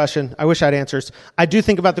a great question. I wish I had answers. I do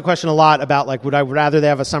think about the question a lot about would I rather they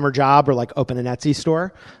have a summer job or open an Etsy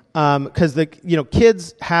store? Because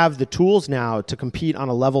kids have the tools now to compete on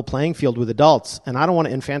a level playing field with adults, and I don't want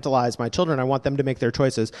to infantilize my children. I want them to make their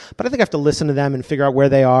choices, but I think I have to listen to them and figure out where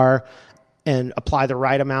they are and apply the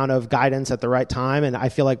right amount of guidance at the right time. And I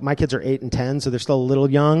feel like my kids are 8 and 10, so they're still a little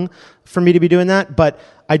young for me to be doing that. But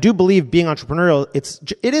I do believe being entrepreneurial,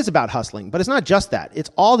 it is about hustling, but it's not just that. It's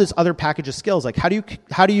all this other package of skills. How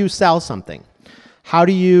do you sell something? How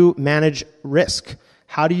do you manage risk?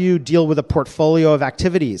 How do you deal with a portfolio of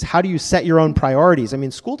activities? How do you set your own priorities?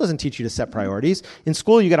 School doesn't teach you to set priorities. In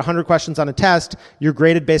school, you get 100 questions on a test. You're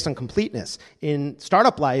graded based on completeness. In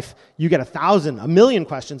startup life, you get 1,000, 1,000,000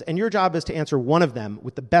 questions, and your job is to answer one of them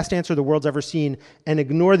with the best answer the world's ever seen and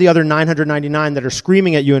ignore the other 999 that are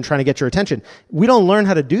screaming at you and trying to get your attention. We don't learn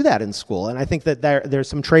how to do that in school, and I think that there's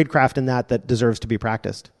some tradecraft in that deserves to be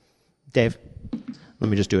practiced. Dave, let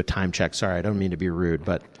me just do a time check. Sorry, I don't mean to be rude,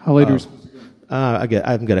 but... How late are you?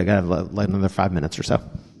 I'm good. I got another 5 minutes or so.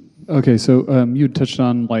 Okay, so you touched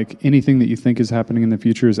on like anything that you think is happening in the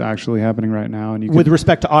future is actually happening right now, and with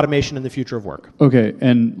respect to automation and the future of work. Okay,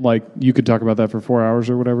 and like you could talk about that for 4 hours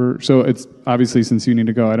or whatever. So it's obviously, since you need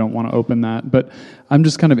to go, I don't want to open that, but I'm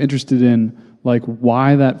just kind of interested in like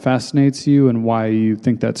why that fascinates you and why you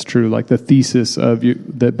think that's true, like the thesis of you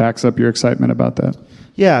that backs up your excitement about that.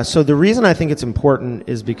 Yeah, so the reason I think it's important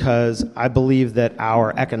is because I believe that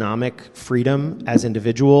our economic freedom as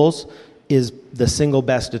individuals is the single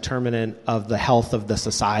best determinant of the health of the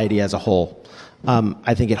society as a whole.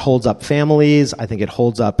 I think it holds up families. I think it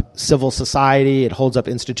holds up civil society. It holds up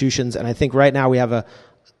institutions. And I think right now we have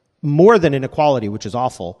more than inequality, which is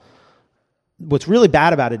awful. What's really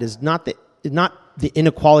bad about it is not the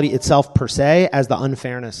inequality itself per se, as the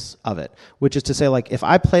unfairness of it, which is to say, like, if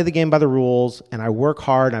I play the game by the rules and I work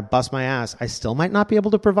hard and I bust my ass, I still might not be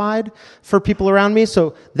able to provide for people around me.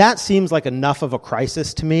 So that seems like enough of a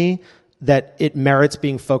crisis to me that it merits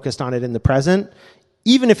being focused on it in the present,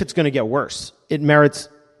 even if it's going to get worse. It merits,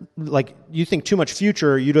 like, you think too much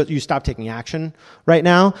future, you stop taking action right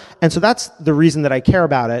now. And so that's the reason that I care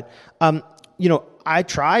about it. I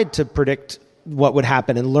tried to predict what would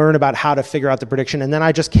happen and learn about how to figure out the prediction. And then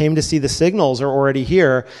I just came to see the signals are already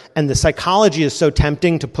here. And the psychology is so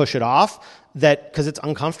tempting to push it off that, because it's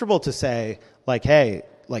uncomfortable to say, like, hey,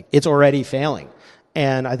 like, it's already failing.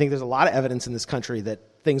 And I think there's a lot of evidence in this country that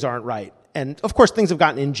things aren't right. And of course, things have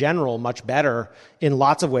gotten in general much better in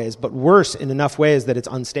lots of ways, but worse in enough ways that it's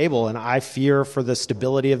unstable. And I fear for the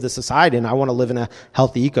stability of the society, and I want to live in a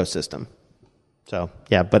healthy ecosystem. So,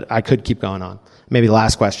 yeah, but I could keep going on. Maybe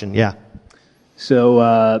last question. Yeah. So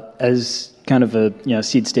as kind of a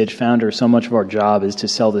seed stage founder, so much of our job is to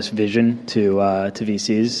sell this vision to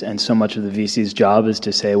VCs, and so much of the VC's job is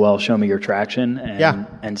to say, well, show me your traction,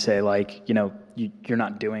 and say, like, you're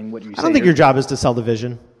not doing what you say. I don't think your job is to sell the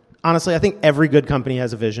vision. Honestly, I think every good company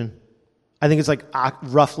has a vision. I think it's like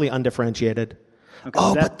roughly undifferentiated.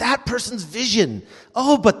 Okay, but that person's vision.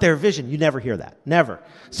 Oh, but their vision. You never hear that. Never.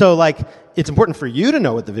 So, like, it's important for you to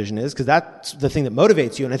know what the vision is, because that's the thing that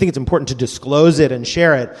motivates you. And I think it's important to disclose it and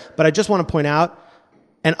share it. But I just want to point out,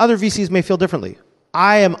 and other VCs may feel differently,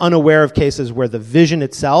 I am unaware of cases where the vision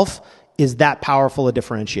itself is that powerful a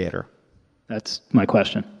differentiator. That's my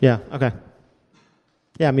question. Yeah, okay.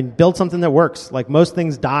 Yeah, I mean, build something that works. Like, most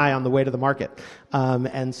things die on the way to the market.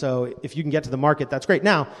 And so if you can get to the market, that's great.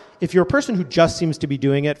 Now, if you're a person who just seems to be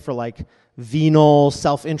doing it for, like, venal,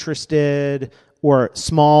 self-interested, or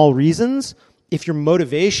small reasons, if your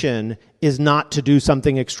motivation is not to do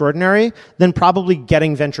something extraordinary, then probably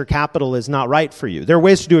getting venture capital is not right for you. There are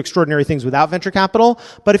ways to do extraordinary things without venture capital,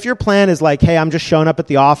 but if your plan is like, hey, I'm just showing up at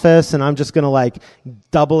the office and I'm just going to, like,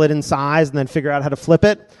 double it in size and then figure out how to flip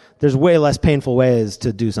it, there's way less painful ways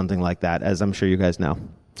to do something like that, as I'm sure you guys know.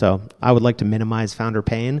 So I would like to minimize founder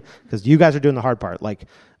pain, because you guys are doing the hard part. Like,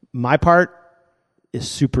 my part is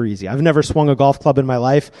super easy. I've never swung a golf club in my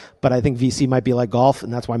life, but I think VC might be like golf,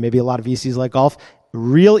 and that's why maybe a lot of VCs like golf.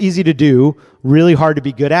 Real easy to do, really hard to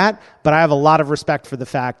be good at, but I have a lot of respect for the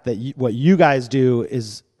fact that what you guys do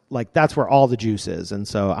is, like, that's where all the juice is. And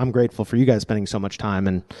so I'm grateful for you guys spending so much time,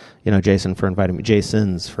 and, Jasons for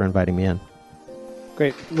inviting me in.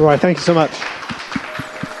 Great. Roy, thank you so much.